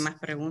 ¿Hay más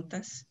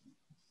preguntas?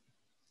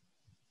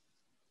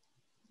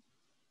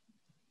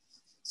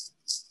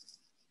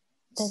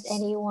 Does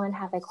anyone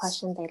have a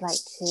question they'd like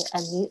to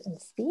unmute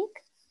and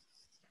speak?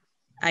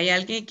 ¿Hay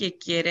alguien que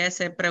quiere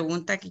hacer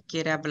pregunta, que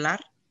quiere hablar?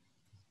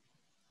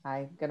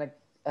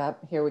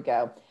 Here we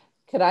go.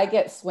 Could I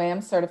get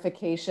SWaM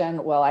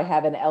certification while I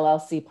have an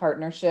LLC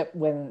partnership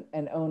when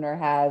an owner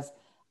has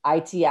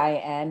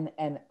ITIN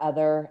and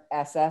other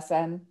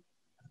SSN?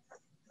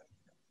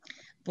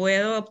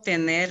 ¿Puedo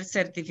obtener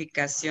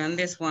certificación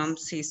de SWaM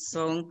si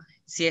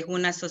es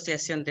una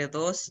asociación de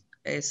dos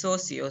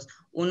socios?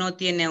 Uno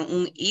tiene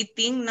un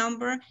ITIN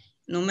number,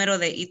 número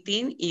de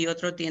ITIN, y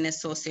otro tiene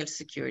Social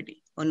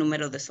Security o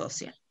número de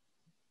social.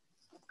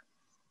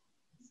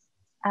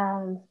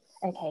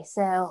 Okay,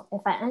 so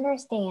if I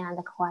understand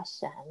the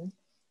question,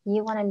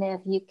 you want to know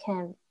if you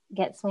can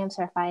get SWaM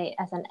certified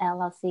as an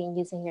LLC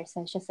using your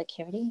Social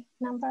Security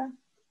number?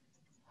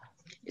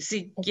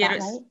 Sí,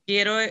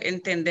 quiero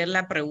entender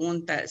la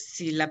pregunta.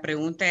 Si la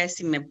pregunta es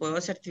si me puedo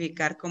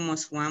certificar como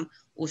SWaM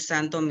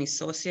usando mi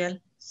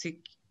social,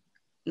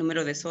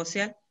 número de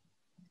social.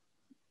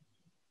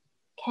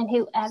 Can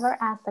whoever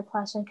asked the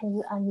question, can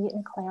you unmute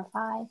and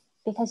clarify?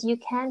 Because you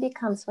can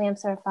become SWaM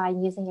certified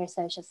using your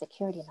Social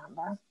Security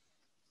number.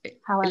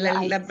 However,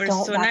 I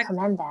don't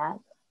recommend that.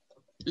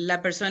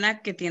 La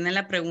persona que tiene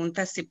la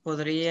pregunta, si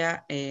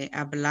podría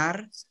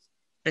hablar,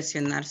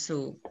 presionar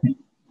su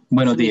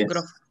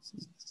micrófono.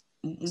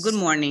 Good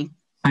morning.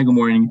 Hi, good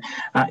morning.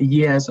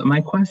 Yes, my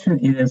question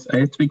is,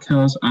 it's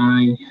because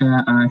I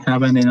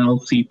have an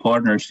LLC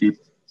partnership,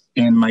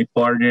 and my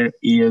partner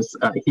is,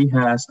 he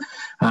has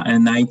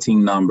an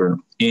ITIN number,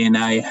 and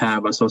I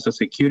have a Social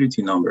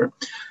Security number.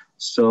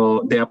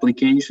 So the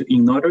application,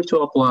 in order to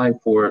apply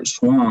for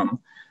SWaM,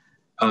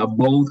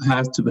 both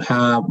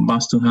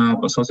must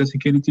have a Social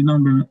Security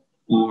number,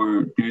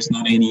 or there's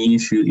not any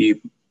issue if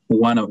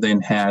one of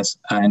them has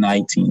an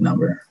ITIN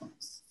number.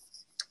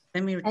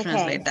 Let me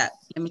translate that.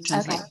 Let me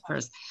translate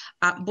first.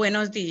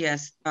 Buenos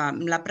días.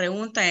 La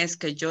pregunta es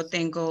que yo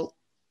tengo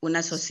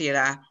una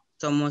sociedad,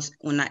 somos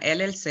una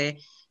LLC.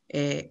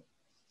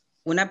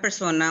 Una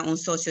persona, un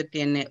socio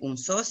tiene un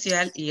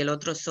social y el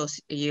otro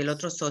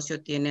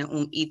socio tiene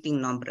un ITIN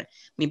number.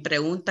 Mi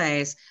pregunta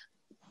es,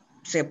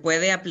 ¿se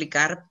puede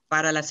aplicar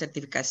para la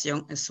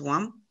certificación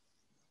SWaM?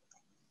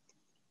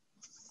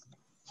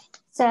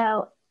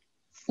 So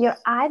you're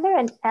either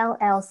an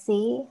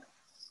LLC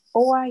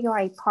or you're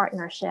a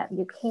partnership.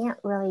 You can't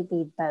really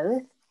be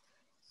both.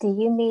 Do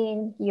you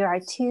mean you're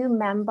a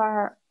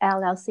two-member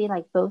LLC,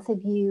 like both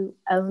of you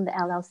own the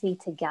LLC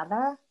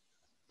together?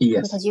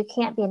 Yes. Because you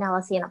can't be an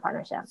LLC in a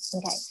partnership.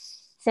 Okay.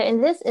 So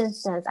in this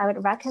instance, I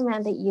would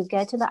recommend that you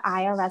go to the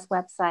IRS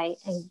website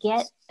and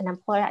get an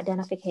employer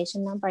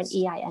identification number, an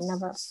EIN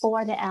number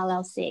for the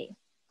LLC.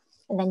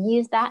 And then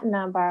use that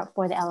number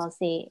for the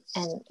LLC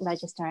and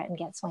register it and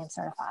get SWaM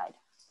certified.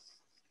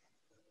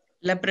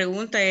 La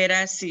pregunta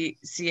era si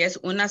es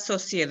una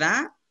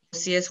sociedad o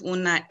si es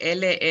una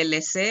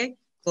LLC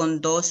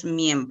con dos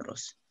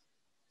miembros.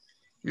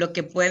 Lo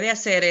que puede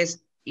hacer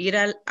es ir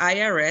al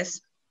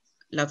IRS,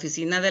 la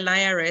oficina del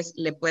IRS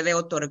le puede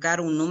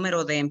otorgar un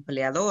número de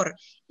empleador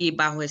y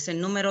bajo ese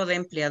número de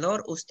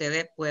empleador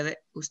usted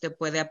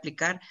puede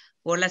aplicar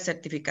por la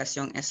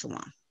certificación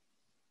SWaM.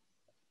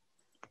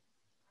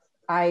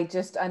 I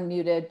just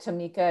unmuted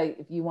Tamika.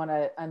 If you want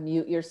to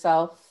unmute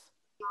yourself.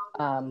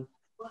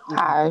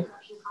 Hi.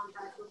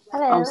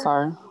 Hello. I'm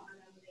sorry.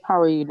 How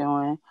are you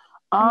doing?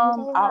 I'm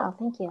doing well,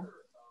 thank you.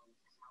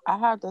 I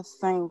have the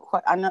same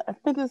question. I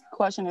think this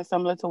question is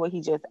similar to what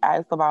he just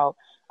asked about.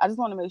 I just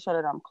want to make sure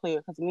that I'm clear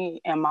because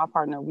me and my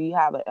partner, we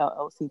have an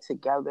LLC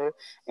together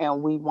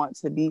and we want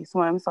to be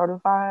SWaM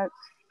certified.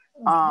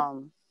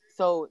 Mm-hmm.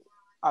 So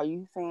are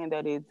you saying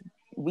that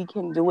we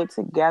can do it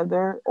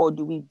together or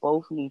do we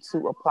both need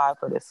to apply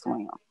for the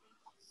SWaM?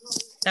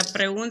 La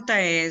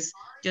pregunta es,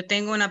 yo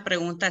tengo una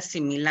pregunta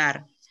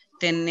similar.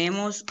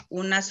 Tenemos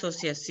una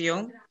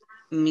asociación,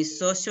 mi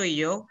socio y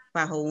yo,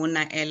 bajo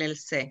una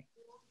LLC.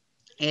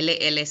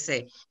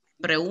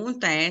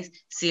 Pregunta es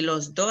si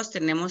los dos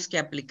tenemos que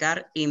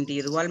aplicar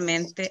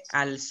individualmente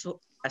a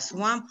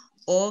SWaM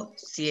o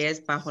si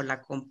es bajo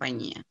la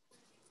compañía.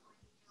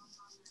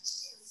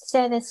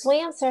 So the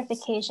SWaM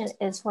certification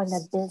is for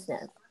the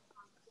business,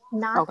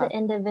 not the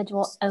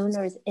individual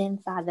owners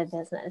inside the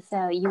business.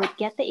 So you would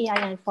get the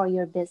EIN for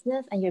your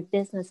business and your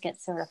business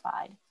gets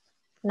certified,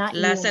 not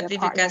you and your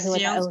partner who are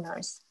the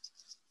owners.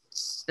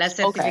 La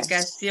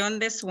certificación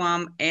de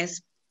SWaM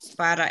es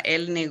para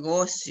el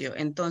negocio.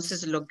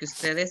 Entonces, lo que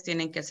ustedes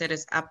tienen que hacer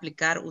es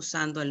aplicar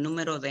usando el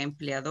número de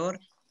empleador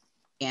que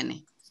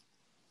tiene.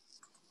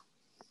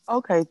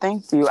 Okay,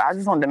 thank you. I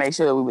just wanted to make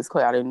sure that we was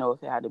clear. I didn't know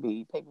if it had to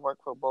be paperwork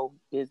for both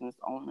business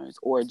owners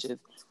or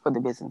just for the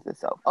business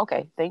itself.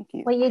 Okay, thank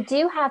you. Well, you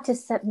do have to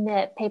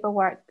submit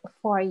paperwork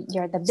for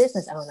the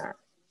business owner,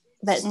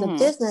 but it's the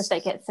business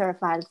that gets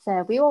certified.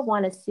 So we will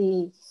want to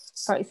see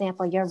for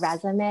example, your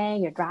resume,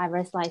 your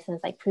driver's license,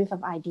 like proof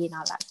of ID and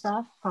all that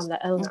stuff from the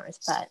owners,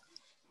 but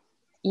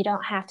you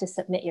don't have to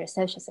submit your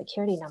social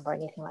security number or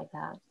anything like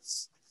that.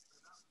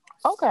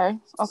 Okay,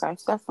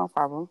 that's no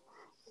problem.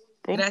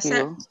 Thank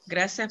you.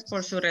 Gracias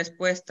por su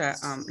respuesta.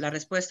 La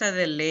respuesta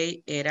de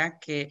ley era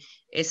que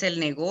es el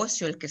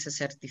negocio el que se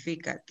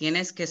certifica.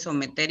 Tienes que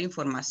someter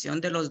información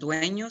de los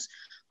dueños,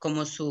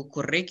 como su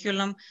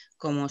currículum,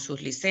 como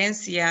sus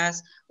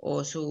licencias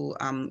o su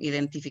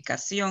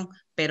identificación,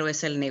 pero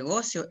es el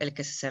negocio el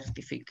que se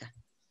certifica.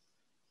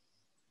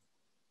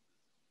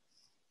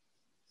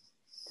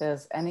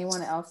 Does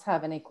anyone else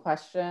have any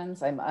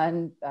questions? I'm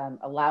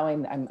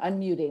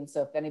unmuting,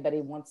 so if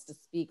anybody wants to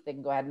speak, they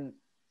can go ahead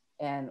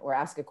or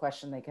ask a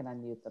question, they can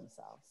unmute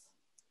themselves.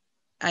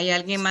 ¿Hay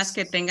alguien más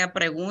que tenga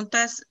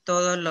preguntas?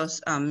 Todas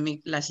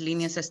las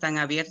líneas están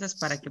abiertas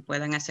para que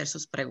puedan hacer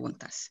sus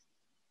preguntas.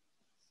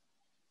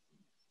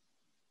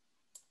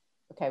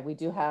 Okay, we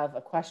do have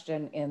a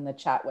question in the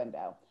chat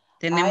window.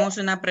 Tenemos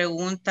una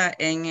pregunta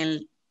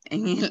en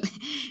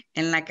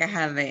la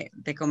caja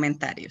de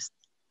comentarios.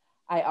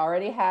 I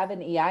already have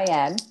an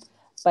EIN,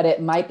 but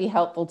it might be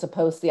helpful to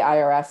post the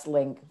IRS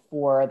link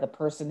for the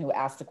person who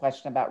asked a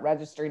question about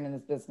registering in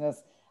his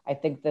business. I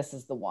think this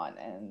is the one,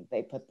 and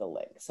they put the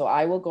link. So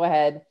I will go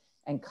ahead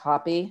and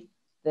copy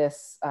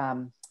this,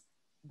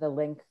 the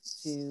link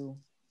to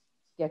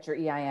get your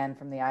EIN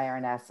from the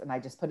IRS, and I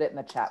just put it in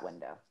the chat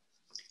window.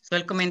 So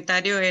el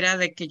comentario era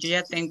de que yo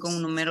ya tengo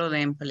un número de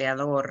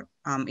empleador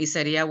y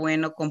sería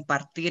bueno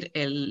compartir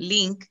el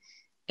link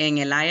en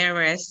el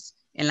IRS,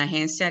 en la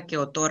agencia que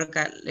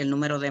otorga el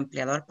número de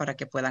empleador para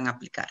que puedan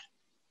aplicar.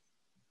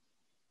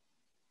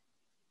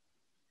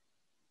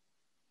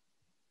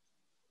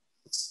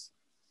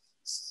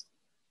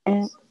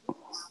 And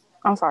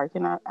I'm sorry,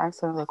 can I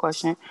ask another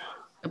question?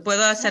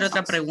 ¿Puedo hacer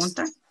otra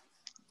pregunta?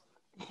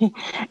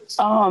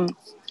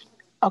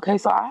 Okay,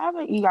 so I have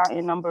an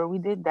EIN number. We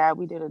did that.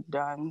 We did a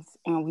DUNS.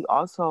 And we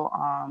also,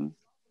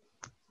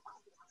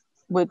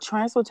 with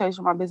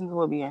transportation, my business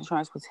will be in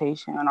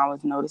transportation. And I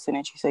was noticing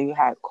that you say you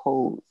had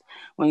codes.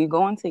 When you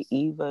go into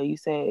EVA, you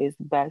say it's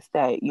best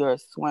that you're a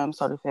SWaM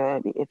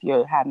certified if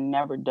you have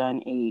never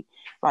done a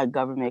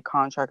government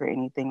contract or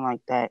anything like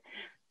that.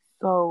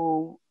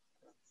 So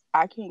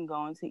I can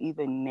go into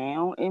EVA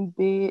now and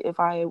bid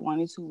if I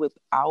wanted to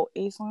without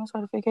a SWaM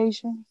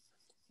certification?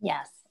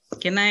 Yes.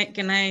 Can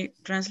I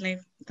translate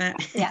that?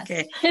 Yes.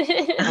 Okay.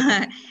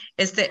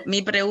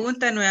 Mi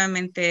pregunta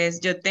nuevamente es,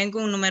 yo tengo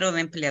un número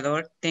de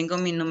empleador, tengo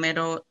mi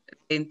número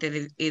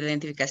de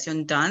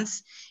identificación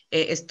DUNS,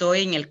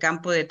 estoy en el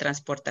campo de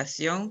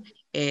transportación,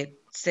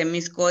 sé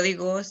mis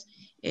códigos,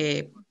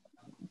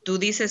 tú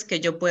dices que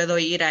yo puedo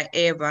ir a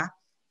EVA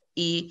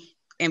y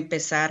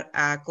empezar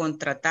a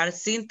contratar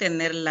sin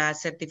tener la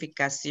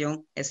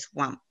certificación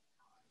SWaM.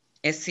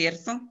 ¿Es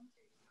cierto?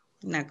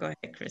 No, go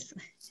ahead, Chris.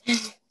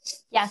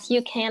 Yes,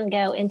 you can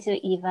go into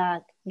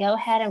EVA. Go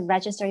ahead and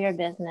register your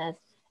business.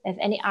 If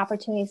any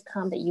opportunities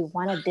come that you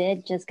want to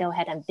bid, just go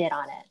ahead and bid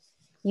on it.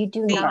 You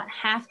do not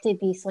have to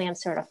be SWaM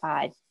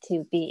certified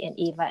to be in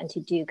EVA and to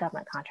do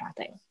government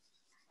contracting.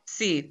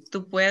 Sí,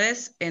 tú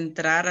puedes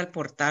entrar al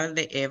portal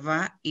de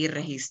EVA y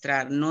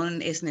registrar. No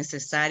es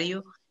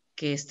necesario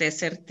que esté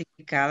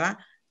certificada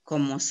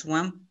como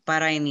SWaM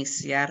para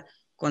iniciar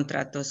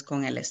contratos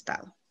con el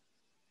Estado.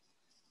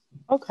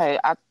 Okay,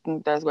 I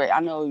think that's great. I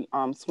know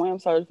SWaM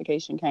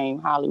certification came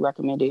highly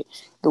recommended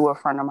through a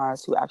friend of mine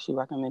who actually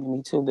recommended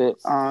me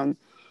to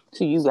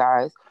you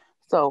guys.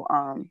 So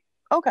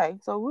okay,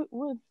 so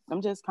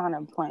I'm just kind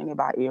of playing it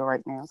by ear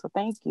right now. So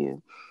thank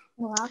you.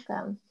 You're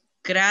welcome.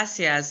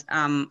 Gracias.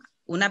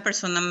 Una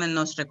persona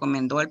nos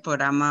recomendó el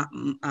programa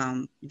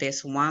de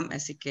SWaM,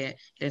 así que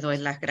le doy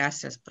las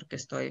gracias porque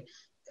estoy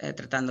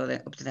tratando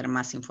de obtener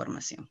más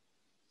información.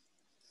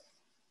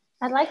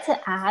 I'd like to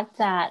add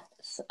that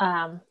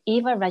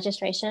EVA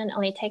registration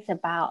only takes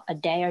about a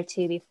day or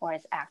two before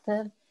it's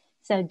active.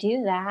 So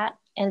do that.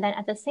 And then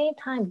at the same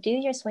time, do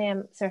your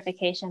SWaM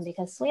certification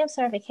because SWaM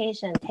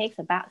certification takes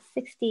about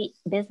 60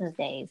 business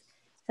days.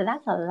 So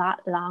that's a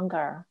lot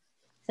longer.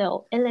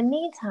 So in the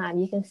meantime,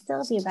 you can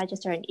still be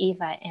registered in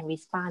EVA and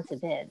respond to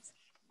bids.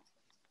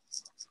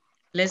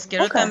 Les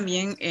quiero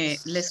también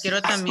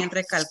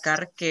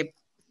recalcar que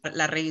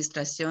la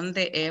registración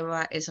de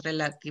EVA es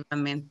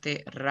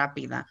relativamente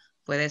rápida.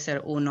 Puede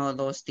ser 1 o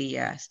 2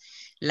 días.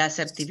 La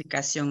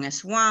certificación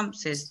SWaM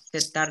se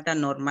tarda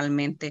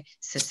normalmente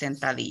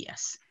 60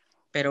 días,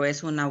 pero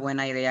es una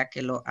buena idea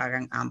que lo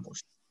hagan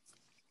ambos.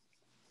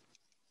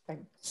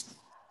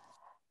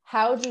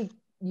 How do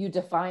you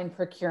define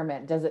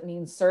procurement? Does it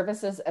mean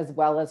services as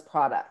well as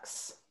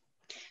products?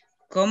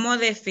 ¿Cómo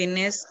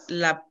defines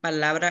la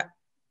palabra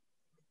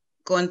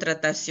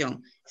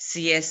contratación?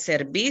 Si es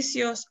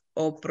servicios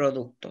o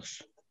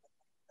productos.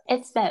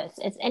 It's both.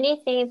 It's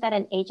anything that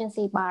an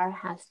agency buyer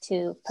has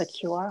to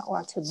procure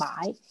or to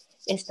buy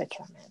is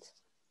procurement.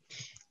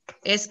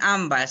 Es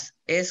ambas.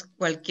 Es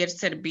cualquier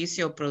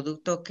servicio o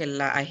producto que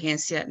la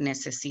agencia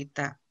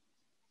necesita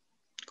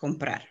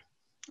comprar,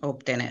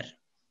 obtener.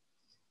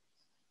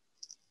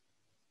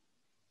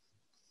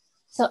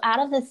 So out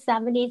of the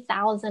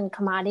 70,000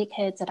 commodity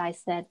codes that I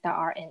said that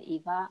are in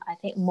EVA, I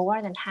think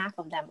more than half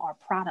of them are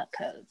product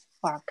codes,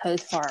 or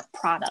codes for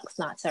products,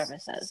 not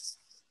services.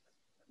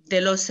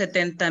 De los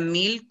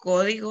 70,000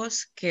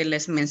 códigos que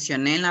les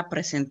mencioné en la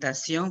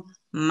presentación,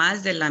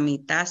 más de la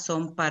mitad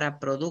son para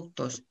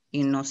productos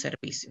y no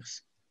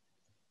servicios.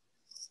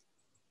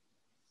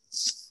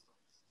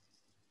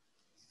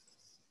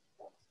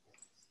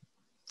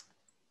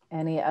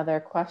 Any other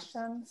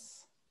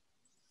questions?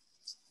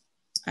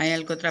 ¿Hay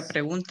alguna otra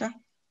pregunta?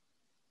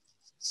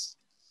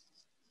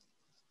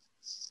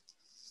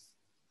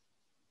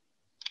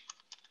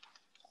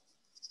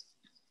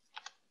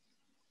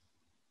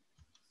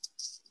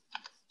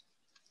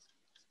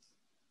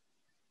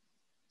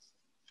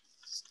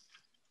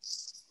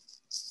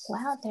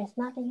 Well, if there's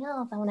nothing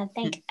else, I want to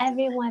thank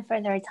everyone for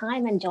their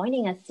time and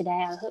joining us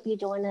today. I hope you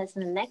join us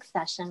in the next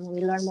session when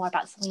we learn more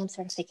about SWaM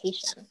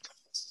certification.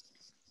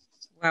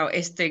 Wow,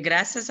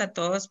 gracias a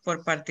todos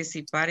por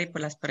participar y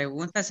por las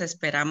preguntas.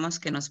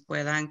 Esperamos que nos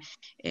puedan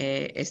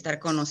estar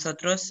con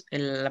nosotros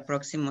en el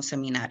próximo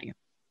seminario.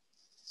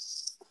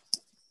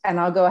 And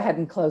I'll go ahead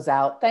and close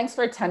out. Thanks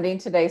for attending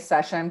today's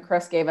session.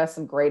 Chris gave us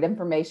some great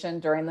information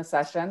during the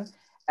session.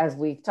 As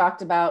we've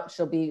talked about,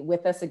 she'll be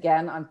with us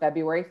again on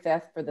February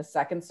 5th for the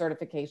second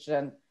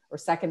certification or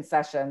second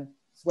session,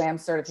 SWaM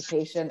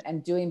certification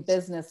and doing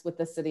business with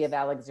the City of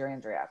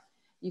Alexandria.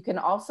 You can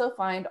also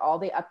find all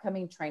the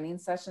upcoming training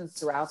sessions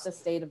throughout the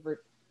state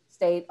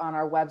on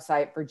our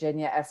website,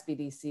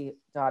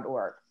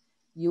 virginiasbdc.org.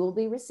 You will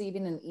be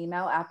receiving an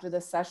email after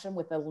this session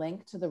with a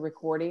link to the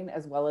recording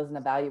as well as an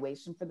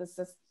evaluation for this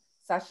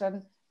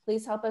session.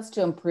 Please help us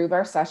to improve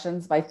our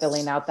sessions by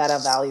filling out that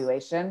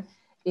evaluation.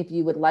 If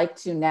you would like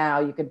to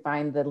now, you can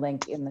find the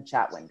link in the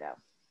chat window.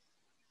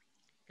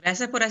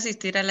 Gracias por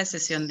asistir a la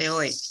sesión de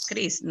hoy.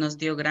 Chris nos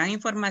dio gran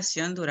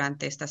información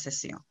durante esta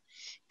sesión.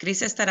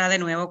 Chris estará de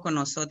nuevo con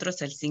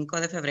nosotros el 5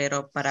 de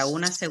febrero para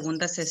una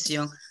segunda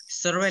sesión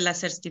sobre la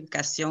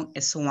certificación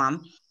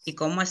SWaM y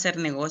cómo hacer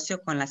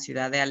negocio con la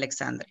Ciudad de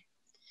Alexandria.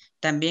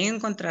 También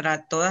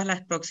encontrará todas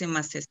las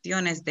próximas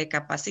sesiones de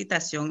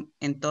capacitación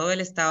en todo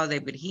el estado de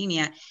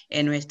Virginia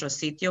en nuestro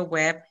sitio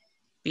web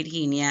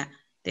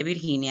de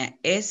Virginia,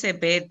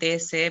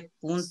 sbdc.org.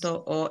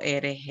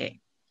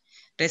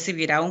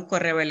 Recibirá un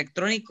correo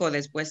electrónico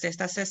después de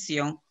esta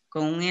sesión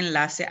con un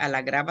enlace a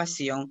la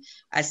grabación,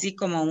 así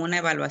como una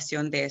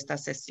evaluación de esta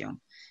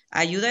sesión.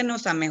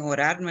 Ayúdenos a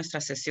mejorar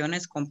nuestras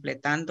sesiones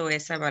completando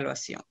esa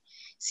evaluación.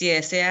 Si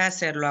desea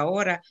hacerlo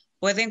ahora,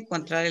 puede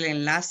encontrar el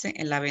enlace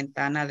en la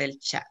ventana del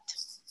chat.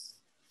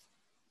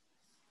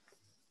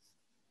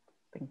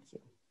 Thank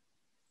you.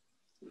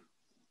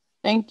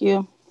 Thank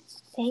you.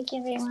 Thank you,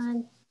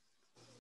 everyone.